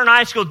in a Kern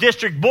High School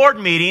district board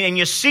meeting and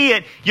you see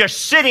it, you're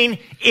sitting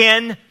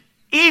in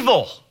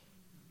evil.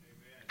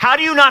 How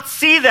do you not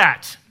see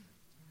that?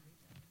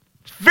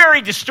 It's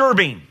very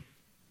disturbing.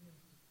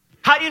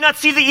 How do you not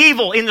see the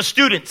evil in the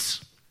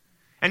students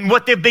and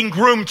what they've been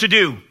groomed to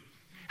do?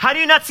 How do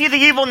you not see the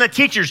evil in the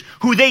teachers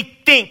who they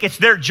think it's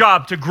their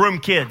job to groom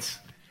kids?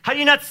 How do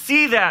you not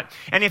see that?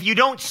 And if you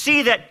don't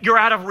see that, you're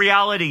out of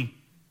reality.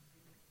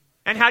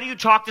 And how do you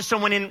talk to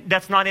someone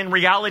that's not in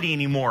reality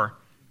anymore?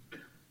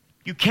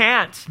 You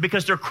can't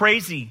because they're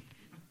crazy.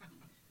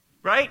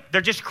 Right?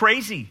 They're just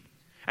crazy.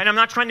 And I'm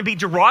not trying to be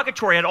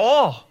derogatory at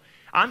all.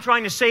 I'm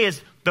trying to say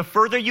is the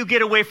further you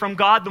get away from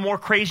God, the more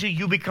crazy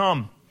you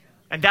become.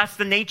 And that's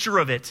the nature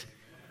of it.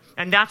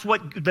 And that's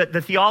what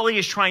the theology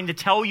is trying to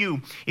tell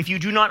you. If you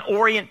do not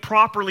orient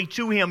properly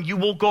to him, you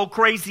will go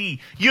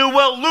crazy. You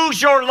will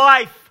lose your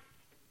life.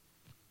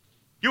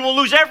 You will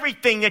lose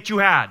everything that you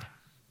had.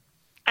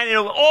 And it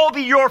will all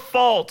be your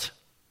fault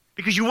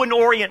because you wouldn't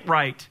orient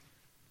right.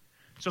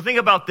 So think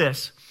about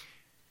this.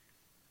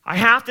 I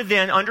have to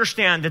then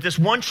understand that this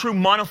one true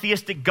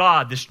monotheistic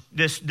God,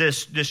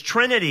 this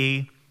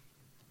Trinity,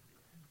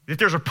 that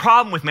there's a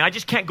problem with me. I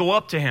just can't go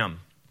up to him.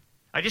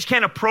 I just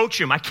can't approach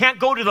him. I can't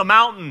go to the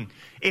mountain.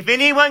 If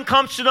anyone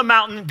comes to the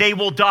mountain, they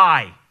will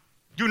die.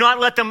 Do not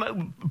let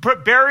them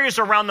put barriers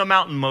around the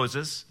mountain,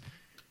 Moses.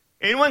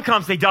 Anyone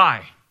comes, they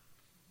die.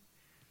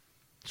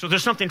 So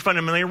there's something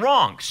fundamentally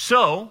wrong.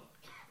 So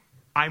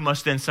I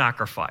must then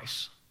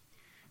sacrifice.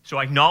 So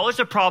I acknowledge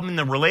the problem in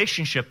the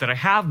relationship that I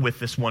have with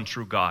this one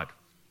true God.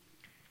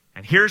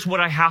 And here's what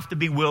I have to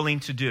be willing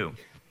to do.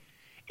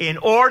 In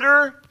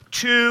order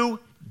to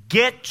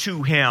get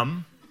to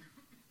him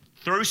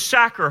through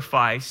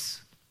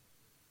sacrifice,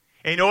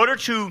 in order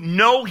to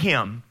know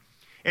him,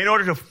 in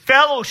order to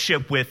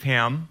fellowship with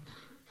him,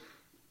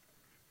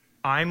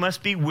 I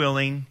must be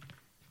willing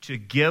to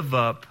give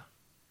up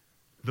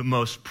the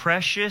most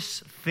precious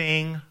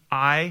thing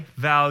I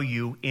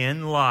value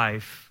in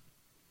life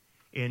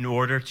in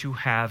order to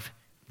have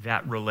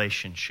that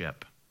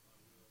relationship.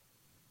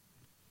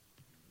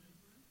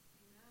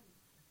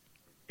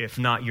 If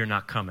not, you're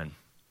not coming.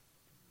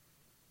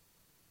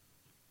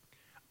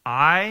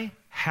 I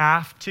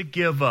have to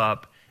give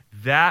up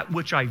that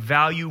which I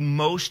value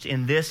most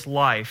in this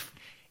life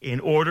in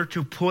order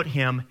to put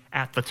him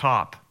at the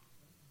top.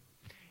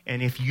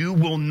 And if you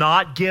will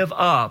not give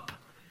up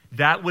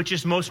that which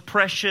is most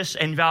precious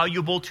and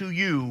valuable to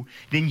you,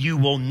 then you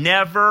will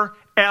never,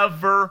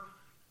 ever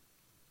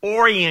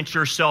orient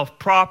yourself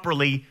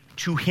properly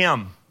to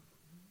him.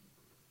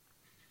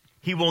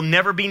 He will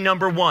never be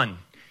number one.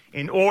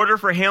 In order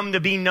for him to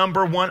be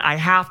number one, I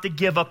have to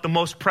give up the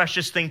most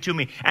precious thing to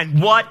me.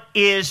 And what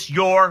is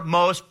your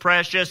most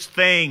precious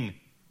thing?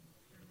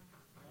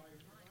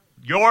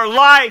 Your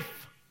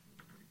life.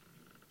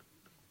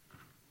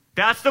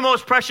 That's the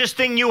most precious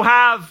thing you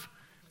have,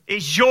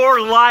 is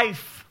your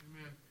life.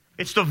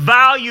 It's the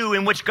value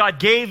in which God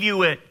gave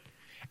you it.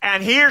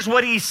 And here's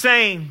what he's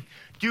saying.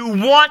 Do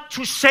you want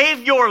to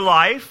save your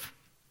life?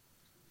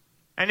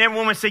 And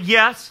everyone would say,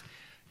 yes.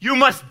 You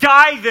must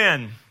die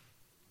then.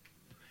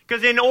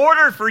 Because in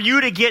order for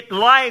you to get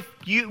life,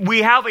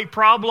 we have a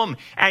problem.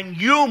 And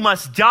you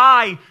must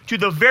die to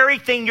the very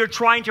thing you're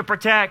trying to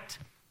protect.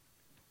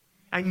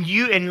 And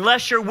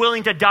unless you're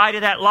willing to die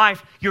to that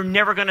life, you're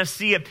never going to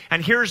see it.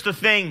 And here's the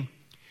thing.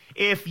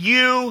 If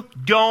you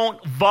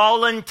don't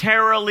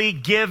voluntarily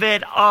give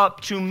it up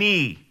to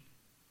me,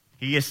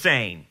 he is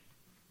saying,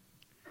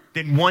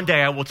 then one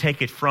day I will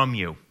take it from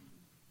you.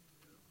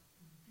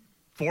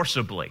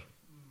 Forcibly.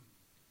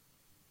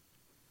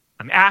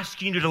 I'm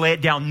asking you to lay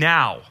it down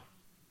now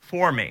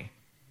for me.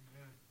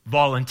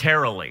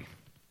 Voluntarily.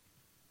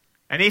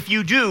 And if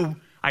you do,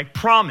 I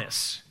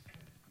promise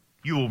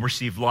you will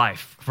receive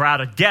life. For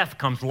out of death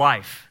comes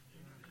life.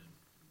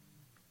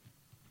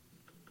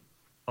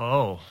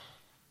 Oh.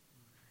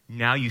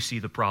 Now you see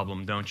the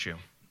problem, don't you?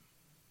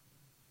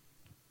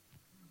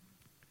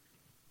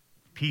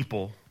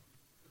 People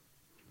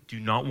do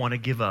not want to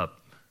give up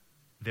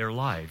their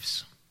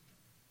lives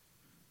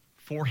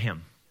for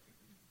him.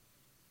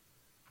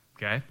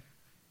 Okay?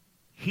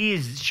 He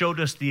has showed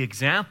us the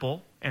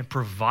example and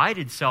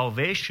provided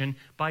salvation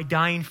by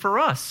dying for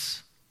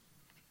us.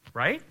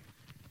 Right?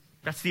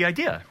 That's the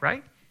idea,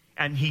 right?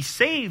 And he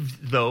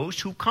saved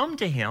those who come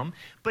to him,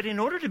 but in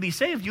order to be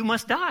saved, you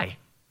must die.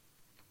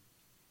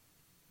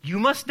 You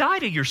must die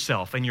to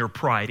yourself and your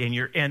pride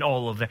and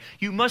all of that.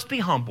 You must be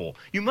humble.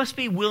 You must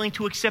be willing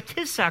to accept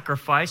his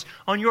sacrifice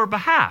on your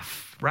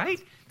behalf, right?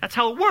 That's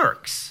how it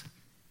works.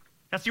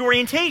 That's the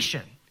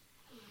orientation.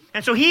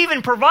 And so he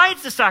even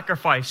provides the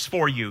sacrifice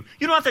for you.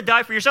 You don't have to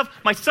die for yourself.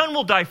 My son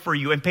will die for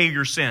you and pay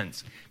your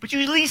sins. But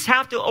you at least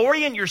have to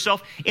orient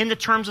yourself in the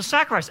terms of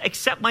sacrifice.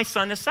 Accept my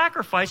son as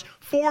sacrifice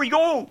for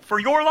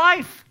your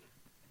life.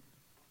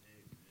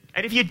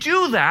 And if you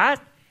do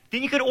that,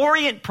 then you can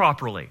orient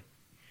properly.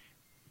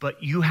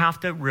 But you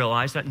have to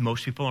realize that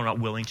most people are not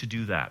willing to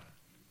do that.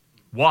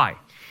 Why?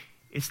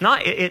 It's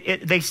not.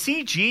 They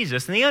see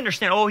Jesus and they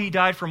understand. Oh, he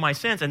died for my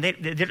sins, and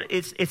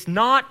it's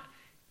not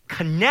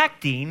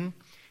connecting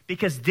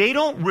because they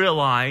don't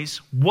realize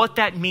what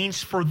that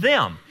means for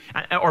them,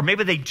 or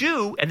maybe they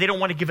do and they don't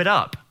want to give it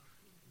up.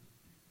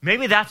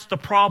 Maybe that's the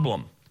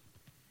problem,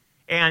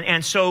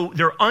 and so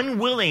they're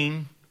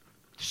unwilling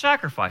to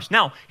sacrifice.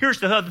 Now, here's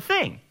the other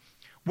thing: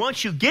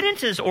 once you get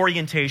into this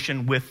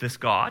orientation with this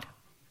God,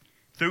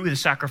 through the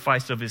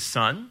sacrifice of his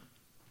son,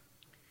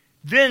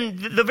 then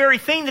the very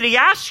thing that he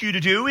asks you to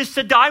do is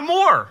to die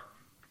more.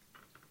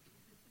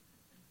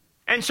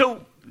 And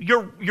so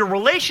your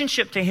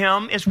relationship to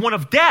him is one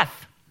of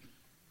death.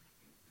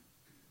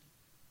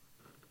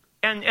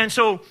 And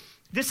so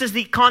this is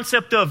the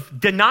concept of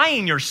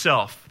denying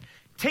yourself,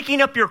 taking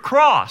up your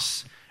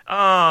cross,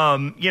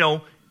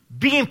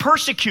 being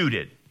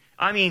persecuted.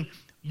 I mean,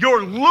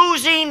 you're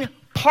losing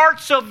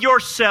parts of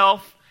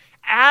yourself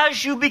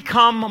as you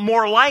become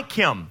more like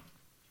him.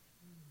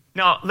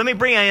 Now, let me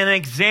bring an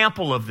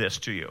example of this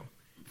to you.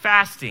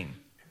 Fasting.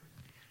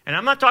 And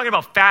I'm not talking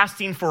about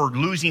fasting for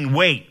losing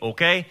weight,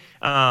 okay?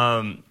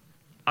 I'm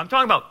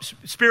talking about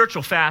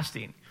spiritual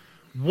fasting.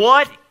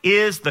 What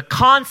is the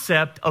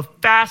concept of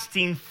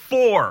fasting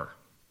for?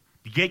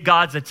 To get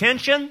God's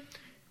attention?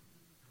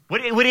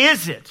 What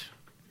is it?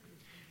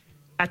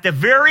 At the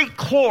very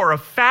core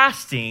of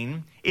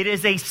fasting, it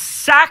is a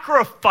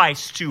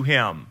sacrifice to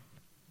him.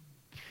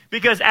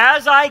 Because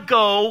as I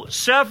go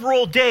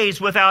several days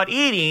without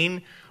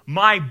eating,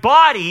 my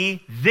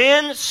body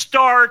then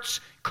starts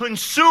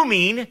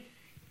consuming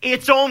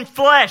its own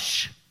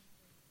flesh.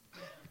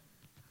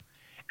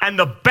 And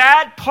the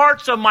bad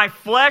parts of my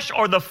flesh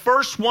are the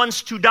first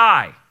ones to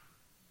die.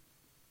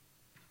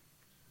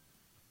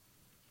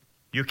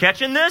 You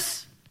catching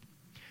this?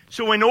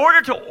 So in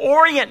order to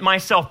orient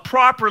myself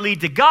properly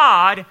to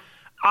God,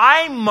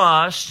 I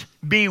must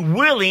be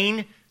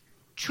willing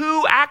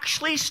to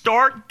actually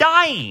start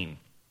dying.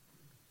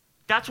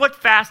 That's what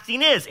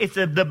fasting is. It's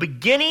the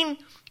beginning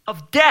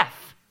of death.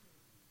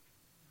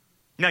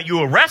 Now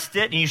you arrest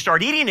it and you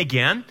start eating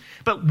again,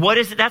 but what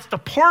is it? That's the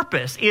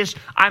purpose, is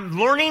I'm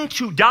learning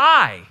to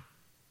die.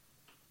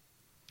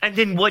 And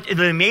then what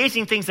the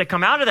amazing things that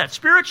come out of that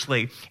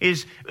spiritually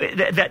is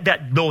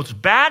that those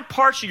bad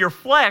parts of your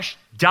flesh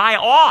die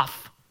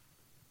off.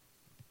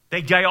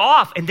 They die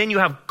off, and then you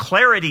have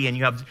clarity, and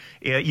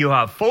you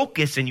have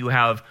focus, and you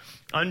have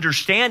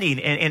understanding,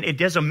 and it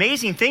does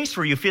amazing things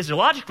for you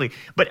physiologically.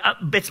 But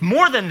it's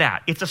more than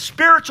that. It's a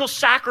spiritual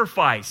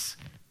sacrifice.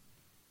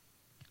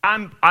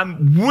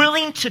 I'm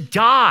willing to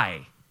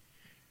die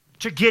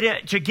to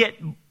get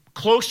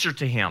closer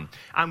to him.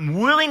 I'm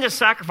willing to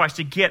sacrifice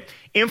to get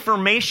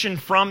information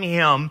from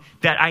him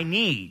that I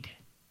need.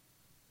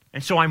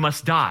 And so I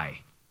must die.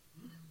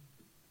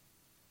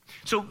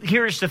 So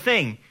here's the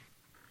thing.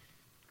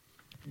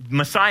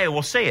 Messiah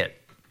will say it.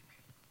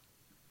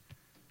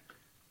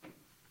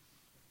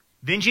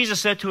 Then Jesus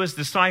said to his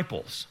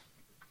disciples,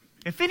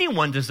 if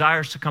anyone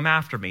desires to come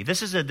after me,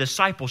 this is a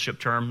discipleship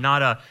term,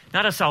 not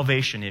a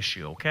salvation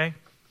issue, okay?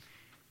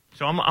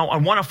 So I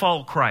want to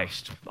follow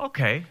Christ.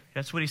 Okay,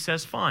 that's what he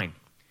says, fine.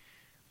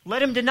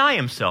 Let him deny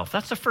himself.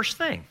 That's the first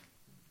thing.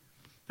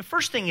 The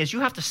first thing is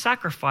you have to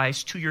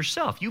sacrifice to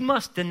yourself. You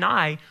must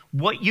deny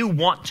what you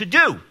want to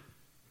do.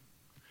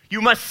 You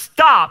must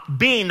stop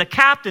being the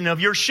captain of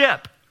your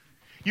ship.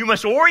 You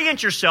must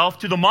orient yourself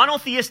to the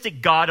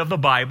monotheistic God of the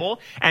Bible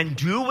and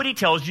do what he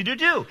tells you to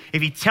do.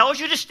 If he tells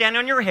you to stand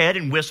on your head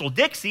and whistle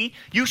Dixie,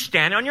 you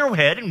stand on your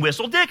head and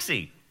whistle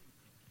Dixie.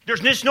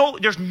 There's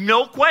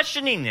no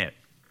questioning it,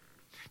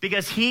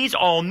 because he's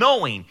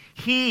all-knowing.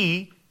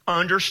 He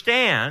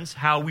understands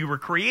how we were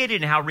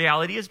created and how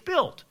reality is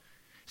built.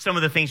 Some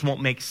of the things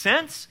won't make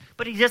sense,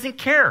 but he doesn't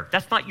care.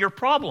 That's not your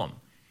problem.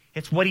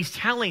 It's what he's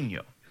telling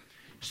you.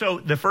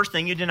 So the first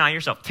thing, you deny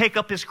yourself. Take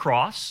up his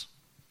cross.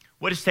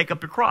 What is take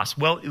up your cross?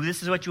 Well,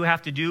 this is what you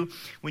have to do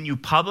when you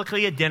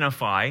publicly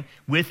identify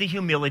with the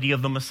humility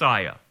of the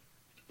Messiah.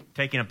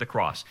 Taking up the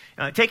cross.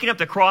 Taking up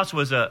the cross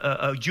was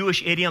a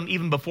Jewish idiom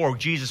even before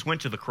Jesus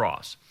went to the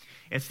cross.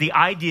 It's the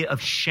idea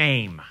of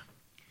shame.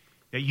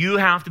 That you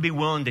have to be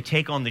willing to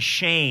take on the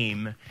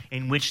shame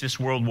in which this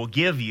world will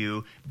give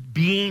you,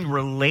 being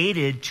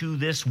related to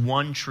this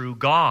one true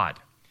God.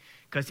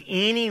 Because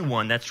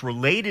anyone that's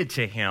related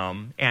to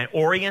him and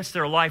orients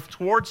their life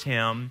towards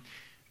him,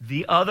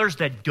 the others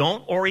that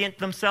don't orient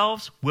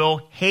themselves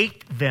will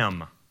hate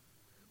them,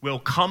 will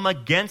come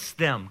against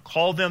them,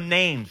 call them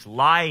names,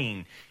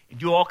 lying,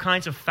 do all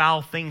kinds of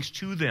foul things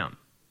to them.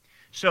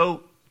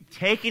 So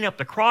taking up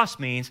the cross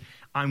means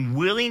I'm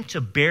willing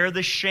to bear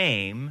the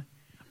shame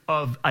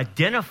of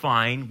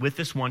identifying with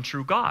this one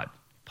true God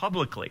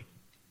publicly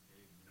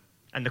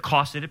and the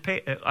cost that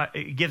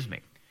it gives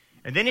me.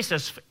 And then he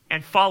says,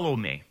 and follow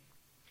me.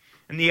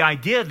 And the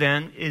idea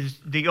then is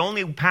the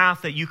only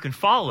path that you can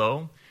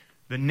follow,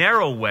 the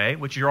narrow way,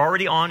 which you're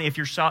already on if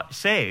you're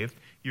saved,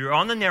 you're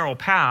on the narrow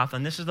path,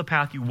 and this is the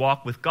path you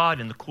walk with God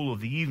in the cool of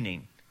the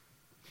evening.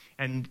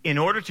 And in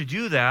order to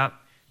do that,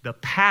 the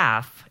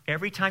path,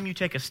 every time you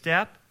take a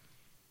step,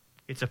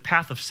 it's a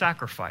path of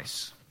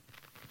sacrifice.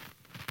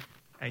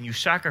 And you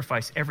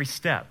sacrifice every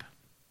step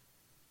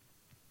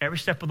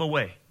of the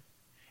way.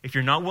 If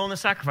you're not willing to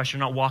sacrifice, you're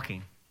not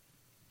walking.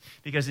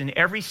 Because in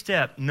every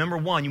step, number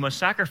one, you must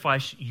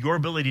sacrifice your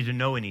ability to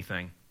know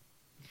anything.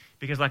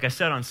 Because like I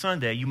said on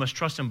Sunday, you must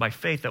trust him by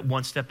faith that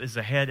one step is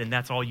ahead and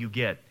that's all you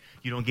get.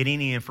 You don't get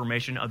any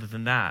information other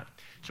than that.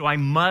 So I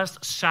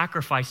must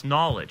sacrifice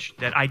knowledge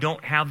that I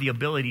don't have the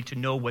ability to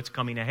know what's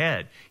coming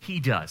ahead.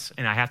 He does,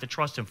 and I have to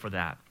trust him for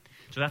that.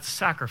 So that's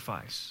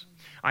sacrifice.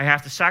 I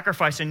have to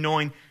sacrifice in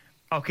knowing,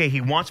 okay,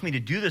 he wants me to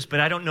do this, but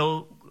I don't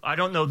know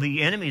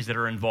the enemies that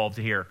are involved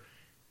here.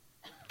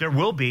 There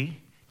will be,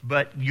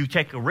 but you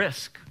take a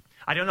risk.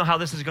 I don't know how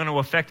this is going to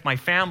affect my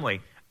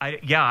family.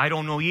 I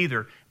don't know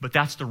either, but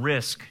that's the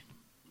risk.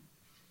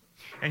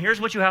 And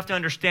here's what you have to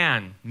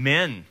understand.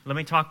 Men, let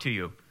me talk to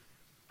you.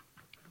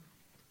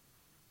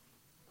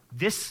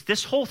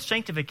 This whole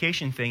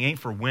sanctification thing ain't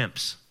for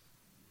wimps.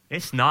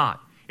 It's not.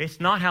 It's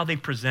not how they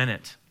present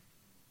it.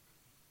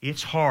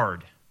 It's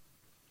hard.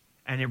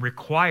 And it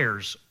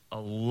requires a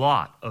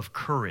lot of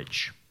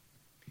courage.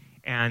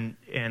 And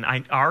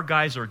our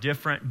guys are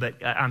different,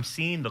 but I'm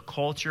seeing the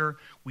culture.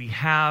 We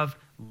have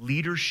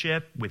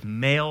leadership with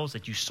males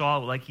that you saw,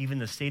 like even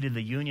the State of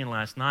the Union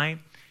last night.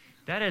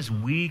 That is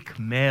weak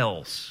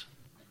males.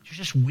 You're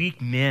just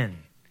weak men.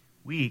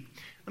 Weak.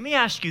 Let me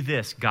ask you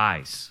this,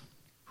 guys.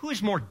 Who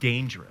is more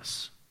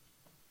dangerous?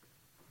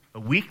 A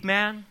weak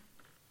man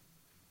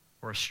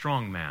or a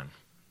strong man?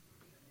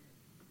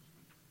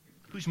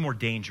 Who's more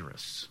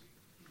dangerous?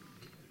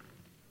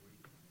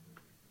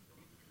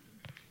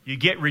 You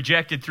get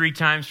rejected 3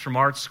 times from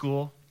art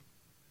school.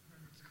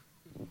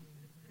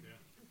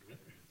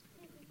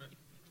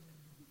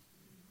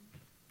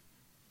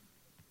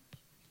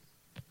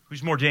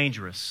 Who's more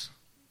dangerous?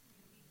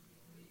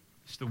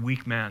 It's the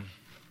weak man.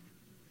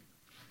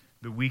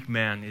 The weak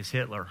man is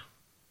Hitler,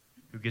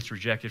 who gets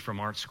rejected from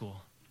art school.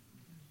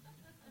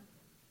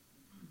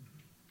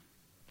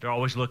 They're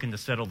always looking to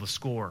settle the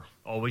score,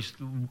 always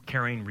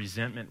carrying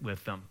resentment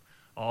with them,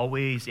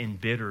 always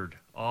embittered,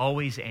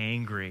 always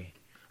angry,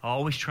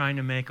 always trying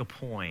to make a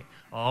point,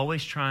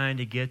 always trying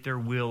to get their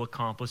will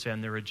accomplished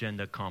and their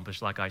agenda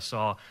accomplished, like I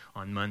saw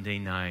on Monday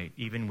night,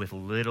 even with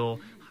little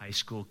high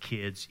school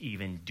kids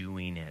even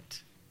doing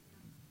it.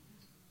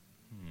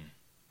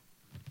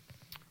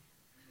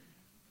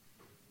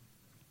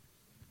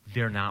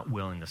 They're not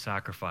willing to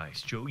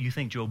sacrifice. You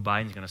think Joe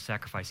Biden's going to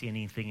sacrifice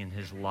anything in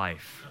his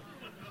life?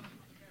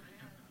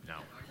 No.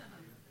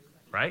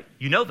 Right?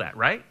 You know that,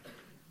 right?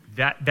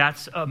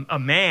 That's a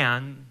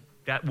man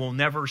that will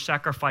never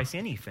sacrifice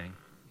anything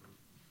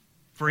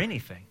for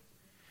anything.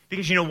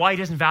 Because you know why? He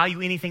doesn't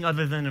value anything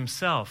other than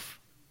himself.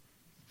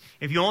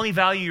 If you only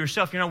value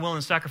yourself, you're not willing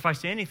to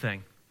sacrifice to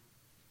anything.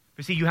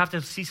 But see, you have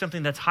to see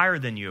something that's higher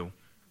than you,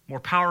 more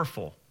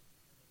powerful.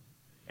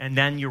 And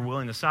then you're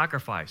willing to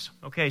sacrifice.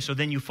 Okay, so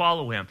then you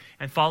follow him.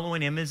 And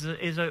following him is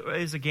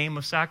a game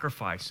of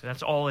sacrifice.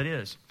 That's all it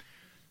is.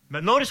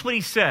 But notice what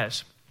he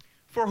says.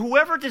 For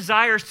whoever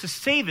desires to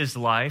save his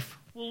life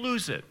will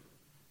lose it.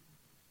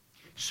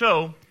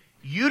 So,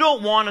 you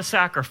don't want to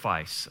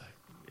sacrifice,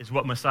 is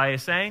what Messiah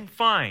is saying?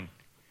 Fine.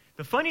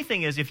 The funny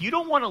thing is, if you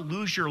don't want to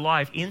lose your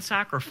life in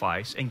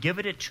sacrifice and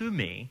giving it to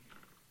me,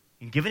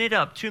 and giving it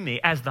up to me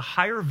as the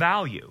higher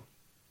value,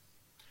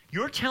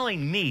 you're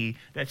telling me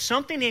that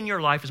something in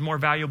your life is more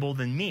valuable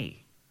than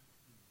me.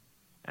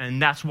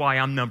 And that's why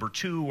I'm number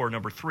 2 or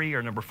number 3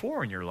 or number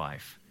 4 in your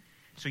life.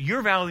 So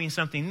you're valuing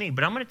something in me.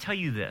 But I'm going to tell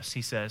you this.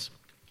 He says,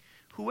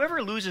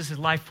 whoever loses his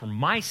life for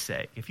my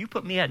sake, if you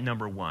put me at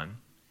number 1,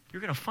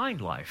 you're going to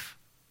find life.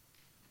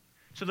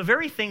 So the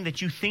very thing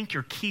that you think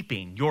you're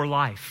keeping, your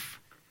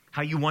life,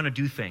 how you want to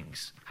do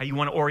things, how you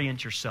want to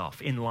orient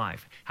yourself in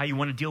life, how you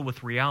want to deal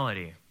with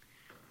reality,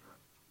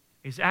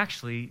 is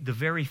actually the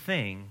very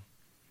thing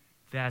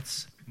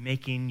that's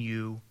making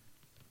you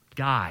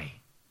die.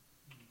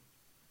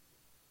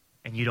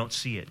 And you don't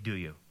see it, do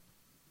you?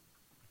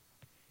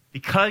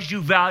 because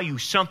you value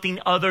something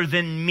other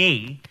than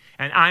me,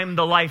 and I'm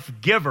the life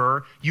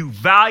giver, you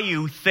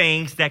value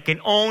things that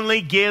can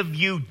only give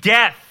you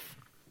death.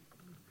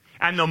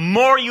 And the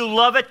more you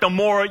love it, the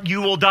more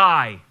you will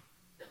die.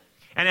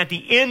 And at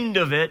the end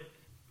of it,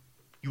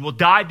 you will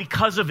die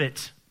because of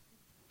it.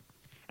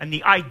 And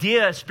the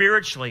idea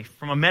spiritually,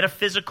 from a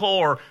metaphysical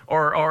or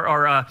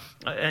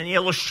an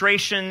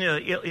illustration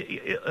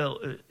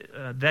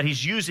that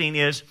he's using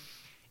is,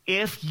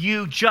 if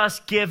you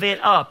just give it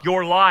up,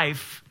 your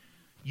life,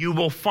 you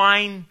will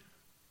find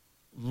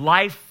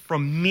life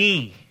from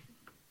me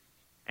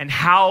and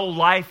how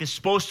life is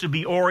supposed to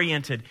be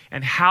oriented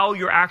and how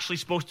you're actually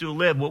supposed to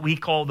live what we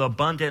call the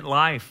abundant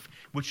life,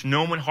 which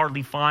no one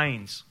hardly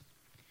finds.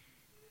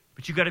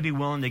 But you got to be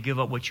willing to give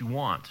up what you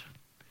want.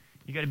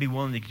 You got to be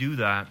willing to do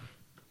that.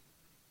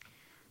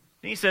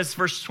 Then he says,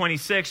 verse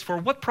 26, for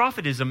what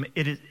profit is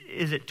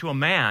it to a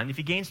man if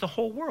he gains the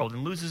whole world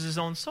and loses his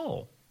own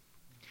soul?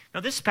 Now,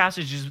 this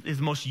passage is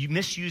the most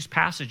misused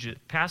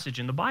passage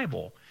in the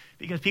Bible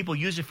because people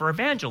use it for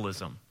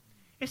evangelism.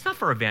 It's not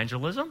for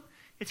evangelism.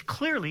 It's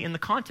clearly in the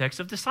context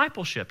of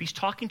discipleship. He's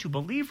talking to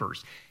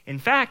believers. In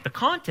fact, the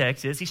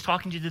context is he's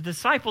talking to the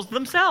disciples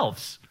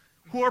themselves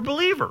who are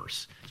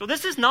believers. So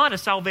this is not a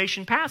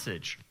salvation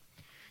passage.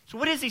 So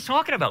what is he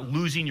talking about,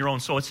 losing your own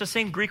soul? It's the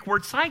same Greek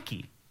word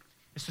psyche.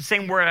 It's the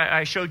same word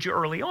I showed you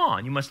early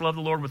on. You must love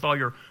the Lord with all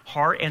your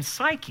heart and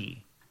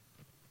psyche.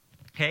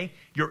 Okay?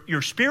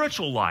 Your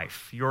spiritual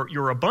life,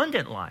 your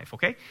abundant life.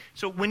 Okay?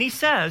 So when he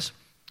says,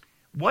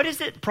 what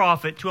is it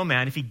profit to a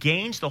man if he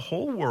gains the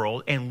whole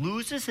world and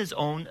loses his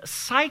own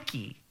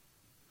psyche?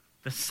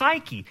 The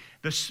psyche,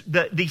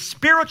 the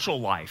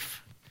spiritual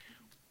life.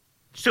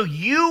 So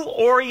you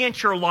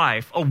orient your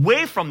life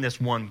away from this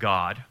one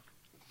God,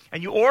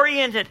 and you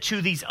orient it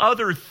to these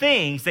other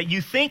things that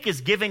you think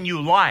is giving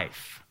you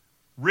life.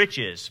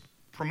 Riches,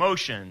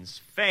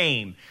 promotions,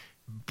 fame,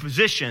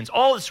 positions,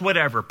 all this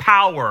whatever,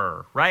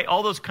 power, right?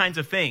 All those kinds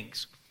of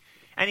things.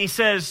 And he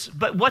says,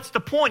 but what's the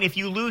point if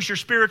you lose your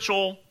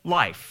spiritual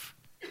life?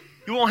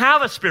 You won't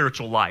have a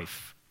spiritual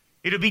life.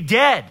 It'll be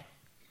dead.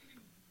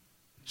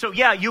 So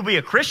yeah, you'll be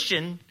a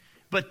Christian,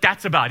 but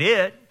that's about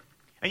it.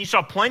 And you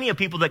saw plenty of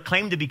people that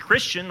claim to be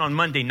Christian on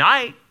Monday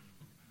night,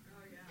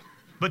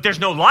 but there's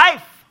no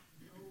life.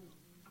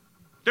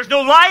 There's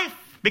no life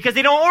because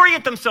they don't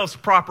orient themselves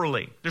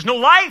properly. There's no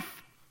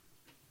life.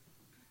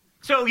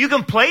 So you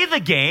can play the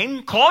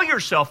game, call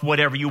yourself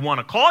whatever you want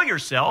to call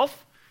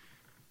yourself,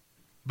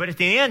 but at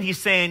the end he's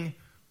saying,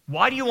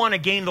 why do you want to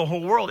gain the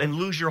whole world and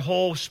lose your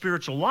whole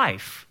spiritual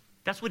life?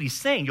 That's what he's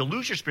saying. You'll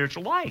lose your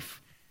spiritual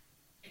life.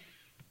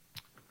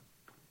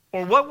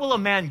 Or what will a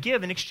man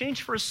give in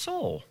exchange for his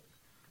soul?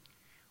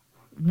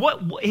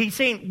 He's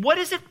saying, what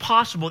is it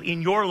possible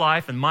in your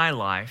life and my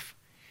life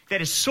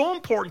that is so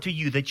important to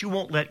you that you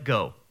won't let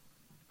go?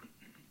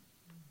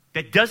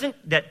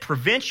 That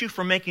prevents you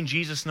from making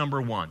Jesus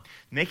number one,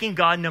 making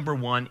God number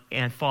one,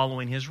 and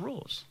following his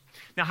rules.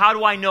 Now, how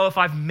do I know if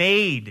I've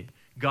made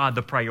God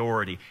the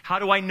priority? How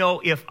do I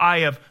know if I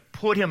have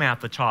put him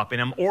at the top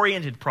and I'm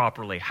oriented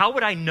properly? How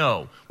would I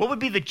know? What would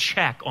be the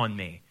check on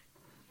me?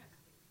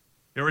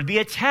 There would be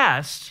a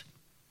test.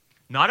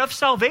 Not of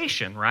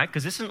salvation, right?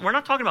 Because we're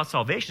not talking about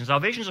salvation.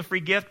 Salvation is a free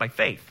gift by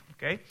faith,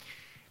 okay?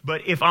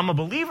 But if I'm a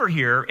believer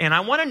here and I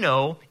want to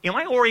know, am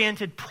I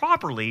oriented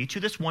properly to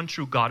this one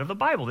true God of the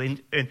Bible,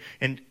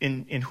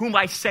 in whom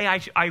I say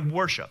I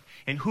worship,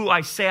 and who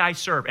I say I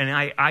serve, and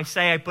I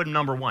say I put him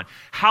number one?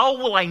 How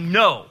will I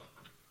know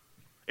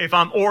if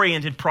I'm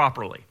oriented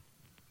properly?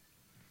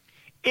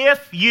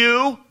 If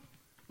you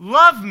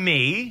love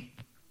me,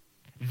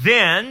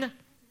 then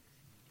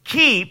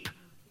keep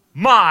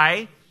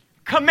my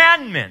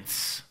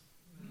commandments.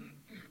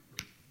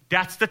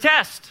 That's the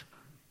test.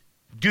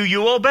 Do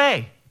you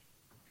obey?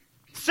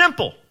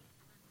 Simple.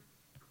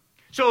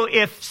 So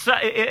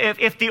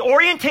if the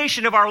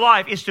orientation of our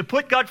life is to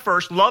put God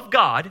first, love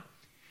God,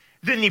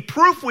 then the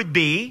proof would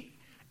be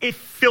it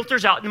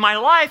filters out in my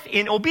life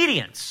in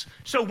obedience.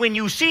 So when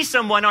you see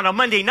someone on a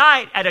Monday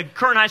night at a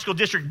Kern High School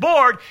District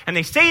Board and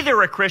they say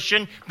they're a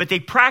Christian, but they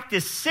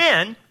practice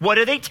sin, what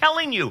are they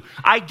telling you?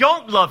 I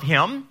don't love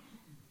him.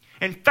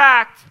 In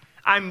fact,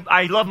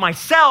 I love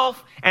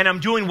myself, and I'm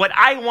doing what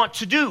I want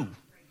to do.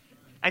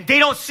 And they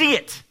don't see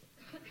it.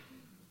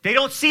 They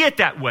don't see it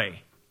that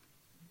way.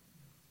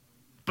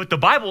 But the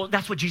Bible,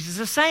 that's what Jesus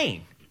is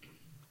saying.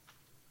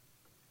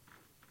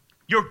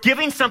 You're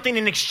giving something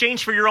in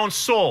exchange for your own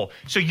soul.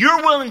 So you're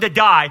willing to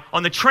die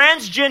on the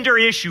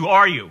transgender issue,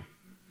 are you?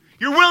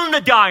 You're willing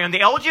to die on the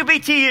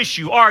LGBT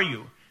issue, are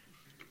you?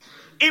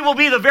 It will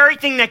be the very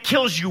thing that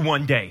kills you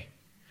one day.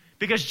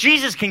 Because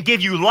Jesus can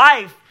give you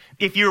life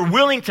if you're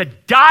willing to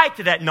die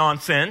to that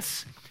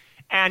nonsense,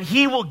 and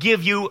he will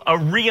give you a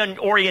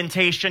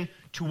reorientation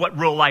to what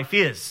real life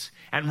is,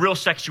 and real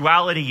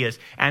sexuality is,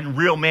 and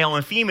real male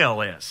and female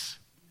is.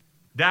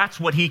 That's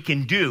what he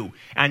can do,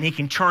 and he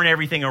can turn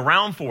everything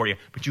around for you.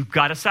 But you've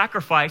got to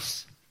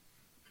sacrifice,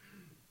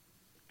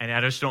 and I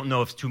just don't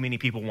know if too many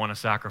people want to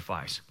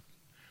sacrifice.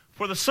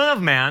 For the Son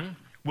of Man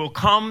will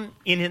come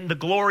in the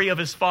glory of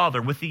his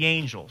Father with the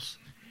angels.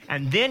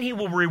 And then he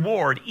will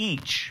reward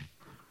each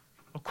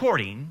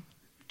according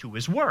to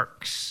his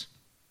works.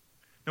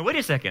 Now, wait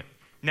a second.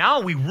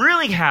 Now we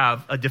really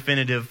have a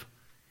definitive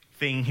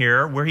thing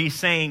here where he's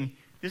saying,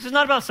 this is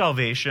not about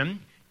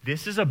salvation.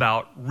 This is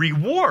about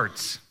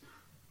rewards.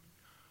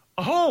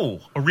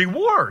 Oh,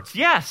 rewards,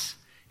 yes.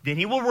 Then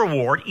he will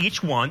reward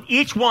each one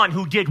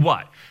who did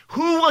what?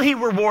 Who will he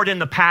reward in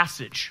the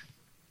passage?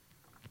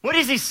 What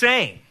is he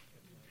saying?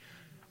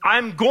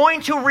 I'm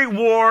going to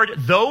reward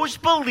those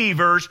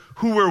believers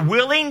who were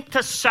willing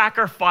to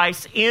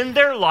sacrifice in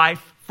their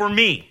life for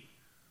me.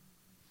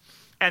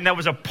 And that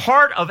was a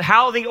part of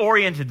how they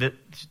oriented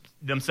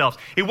themselves.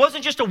 It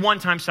wasn't just a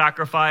one-time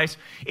sacrifice.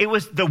 It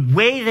was the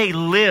way they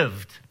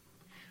lived.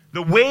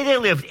 The way they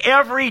lived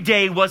every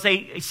day was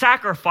a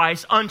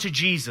sacrifice unto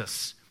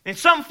Jesus in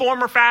some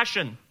form or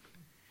fashion.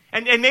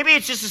 And maybe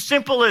it's just as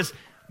simple as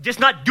just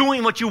not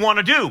doing what you want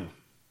to do.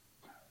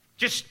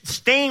 Just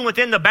staying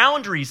within the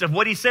boundaries of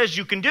what he says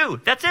you can do.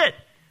 That's it.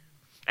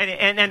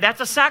 And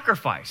that's a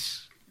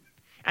sacrifice.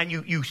 And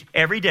you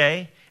every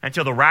day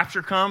until the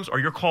rapture comes or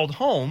you're called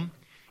home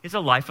is a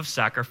life of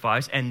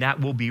sacrifice, and that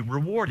will be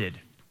rewarded.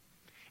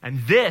 And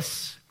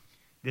this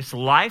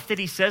life that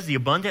he says, the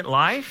abundant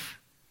life,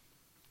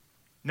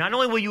 not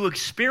only will you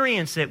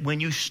experience it when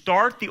you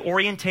start the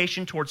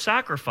orientation towards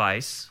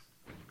sacrifice,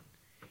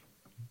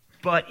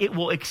 but it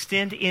will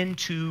extend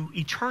into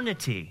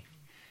eternity.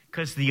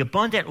 Because the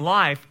abundant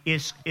life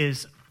is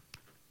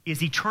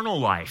eternal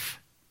life.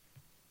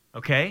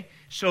 Okay?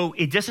 So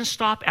it doesn't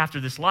stop after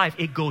this life.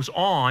 It goes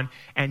on,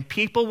 and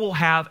people will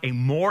have a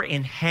more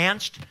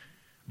enhanced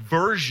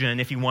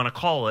version, if you want to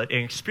call it,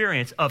 an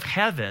experience of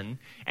heaven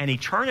and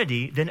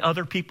eternity than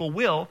other people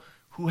will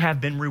who have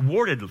been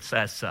rewarded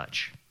as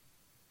such.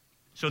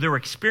 So their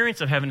experience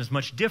of heaven is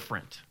much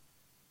different,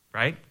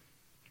 right?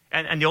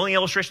 And the only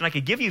illustration I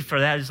could give you for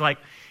that is like,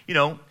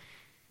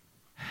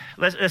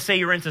 let's say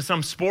you're into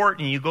some sport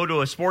and you go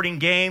to a sporting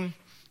game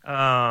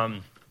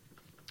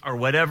or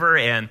whatever,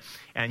 and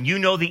you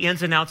know the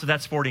ins and outs of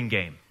that sporting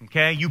game,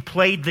 okay? You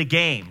played the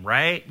game,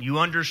 right? You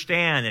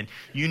understand, and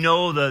you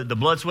know the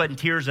blood, sweat, and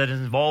tears that is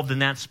involved in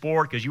that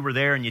sport because you were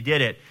there and you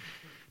did it.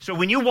 So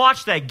when you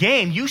watch that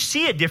game, you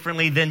see it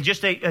differently than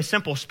just a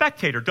simple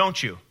spectator,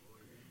 don't you?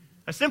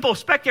 A simple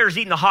spectator is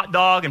eating a hot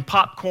dog and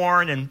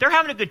popcorn, and they're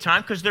having a good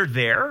time because they're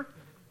there,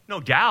 no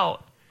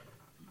doubt.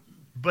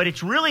 But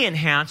it's really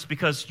enhanced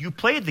because you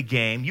played the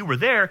game, you were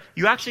there,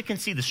 you actually can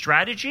see the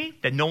strategy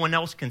that no one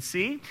else can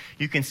see.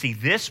 You can see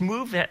this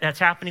move that's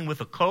happening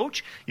with a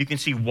coach. You can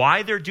see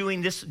why they're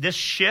doing this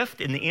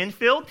shift in the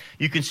infield.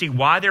 You can see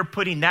why they're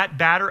putting that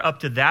batter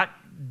up to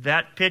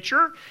that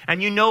pitcher,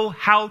 and you know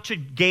how to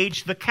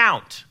gauge the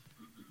count.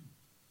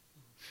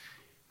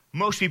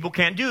 Most people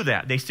can't do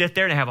that. They sit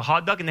there and they have a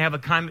hot dog and they have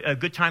a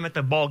good time at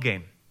the ball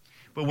game.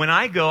 But when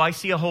I go, I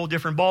see a whole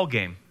different ball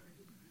game.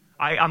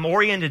 I'm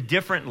oriented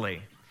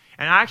differently,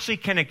 and I actually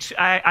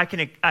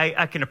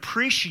can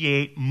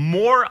appreciate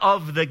more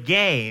of the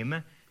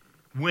game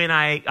when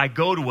I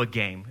go to a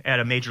game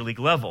at a major league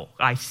level.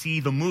 I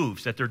see the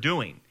moves that they're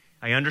doing.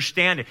 I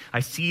understand it.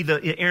 I see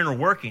the inner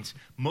workings.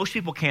 Most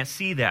people can't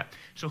see that.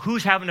 So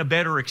who's having a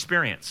better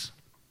experience?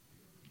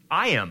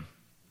 I am.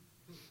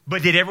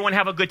 But did everyone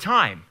have a good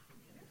time?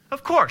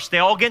 Of course, they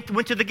all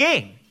went to the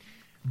game.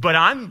 But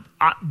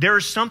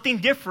there's something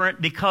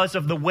different because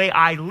of the way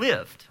I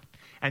lived.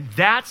 And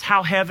that's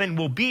how heaven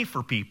will be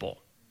for people.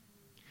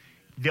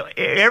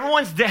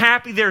 Everyone's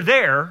happy they're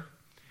there,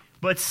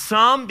 but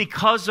some,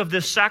 because of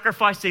the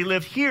sacrifice they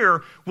live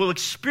here, will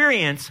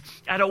experience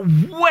at a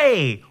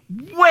way,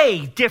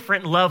 way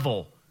different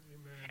level.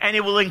 Amen. And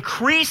it will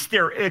increase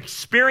their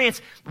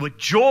experience with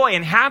joy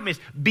and happiness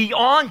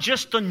beyond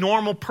just the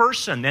normal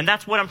person. And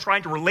that's what I'm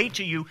trying to relate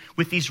to you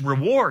with these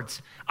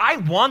rewards. I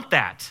want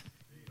that.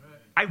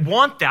 I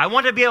want that. I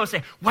want to be able to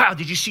say, wow,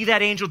 did you see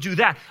that angel do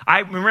that?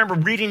 I remember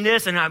reading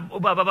this and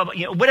blah, blah, blah,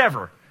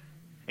 whatever.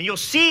 And you'll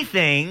see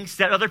things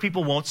that other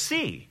people won't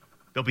see.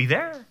 They'll be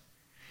there.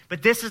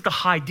 But this is the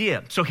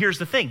idea. So here's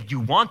the thing. You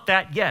want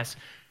that? Yes.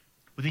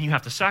 But then you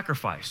have to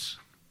sacrifice.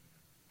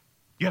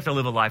 You have to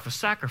live a life of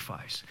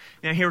sacrifice.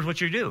 Now here's what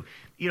you do.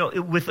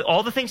 With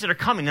all the things that are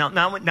coming,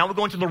 now we're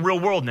going to the real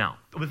world now.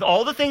 With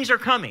all the things that are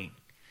coming,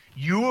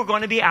 you are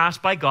going to be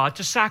asked by God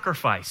to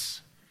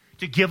sacrifice.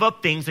 To give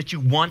up things that you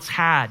once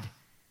had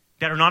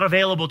that are not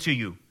available to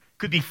you.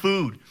 Could be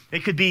food.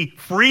 It could be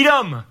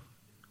freedom.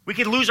 We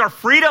could lose our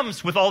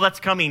freedoms with all that's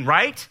coming,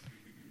 right?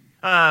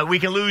 We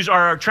can lose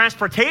our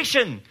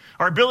transportation,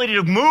 our ability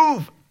to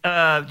move,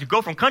 to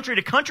go from country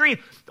to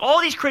country,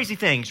 all these crazy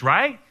things,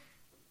 right?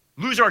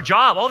 Lose our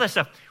job, all that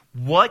stuff.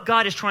 What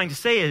God is trying to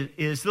say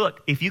is,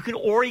 look, if you can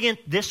orient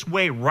this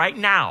way right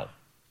now,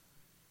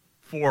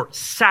 for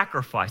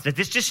sacrifice, that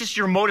this just is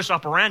your modus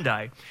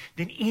operandi,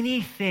 then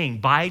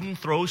anything Biden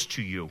throws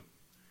to you,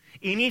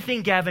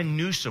 anything Gavin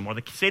Newsom or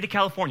the state of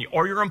California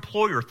or your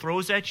employer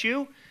throws at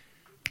you,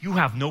 you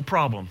have no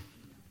problem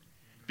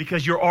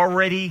because you're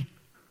already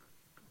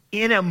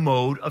in a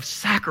mode of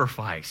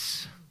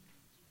sacrifice.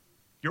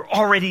 You're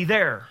already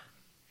there.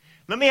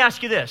 Let me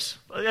ask you this.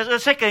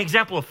 Let's take an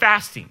example of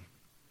fasting.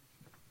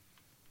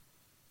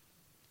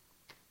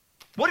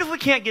 What if we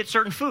can't get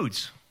certain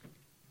foods?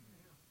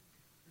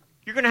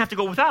 You're going to have to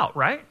go without,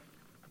 right?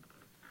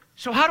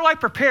 So how do I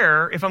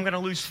prepare if I'm going to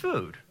lose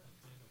food?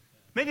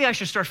 Maybe I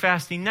should start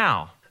fasting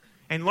now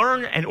and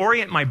learn and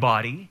orient my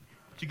body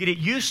to get it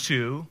used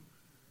to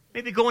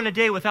maybe going a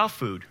day without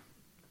food.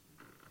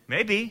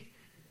 Maybe.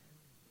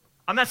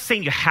 I'm not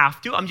saying you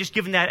have to. I'm just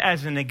giving that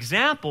as an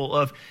example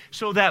of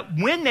so that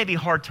when maybe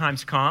hard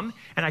times come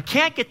and I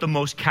can't get the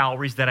most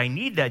calories that I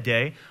need that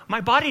day,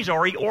 my body's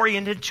already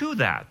oriented to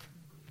that.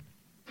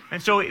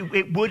 And so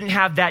it wouldn't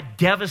have that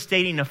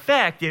devastating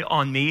effect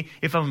on me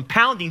if I'm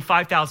pounding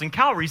 5,000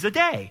 calories a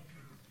day,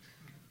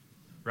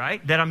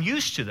 right? That I'm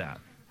used to that.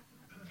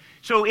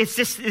 So it's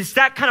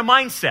that kind of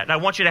mindset I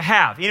want you to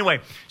have.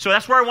 Anyway, so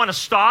that's where I want to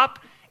stop.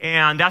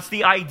 And that's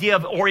the idea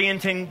of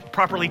orienting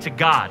properly to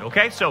God,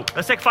 okay? So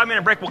let's take a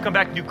 5-minute break. We'll come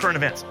back and do current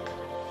events.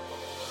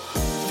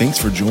 Thanks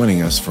for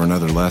joining us for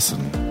another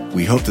lesson.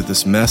 We hope that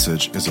this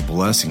message is a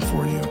blessing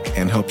for you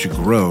and helps you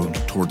grow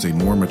towards a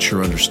more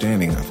mature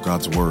understanding of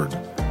God's Word.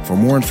 For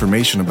more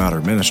information about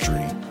our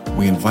ministry,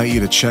 we invite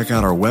you to check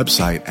out our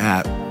website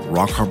at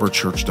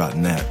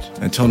rockharborchurch.net.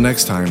 Until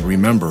next time,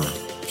 remember,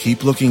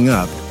 keep looking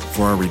up,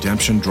 for our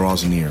redemption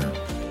draws near.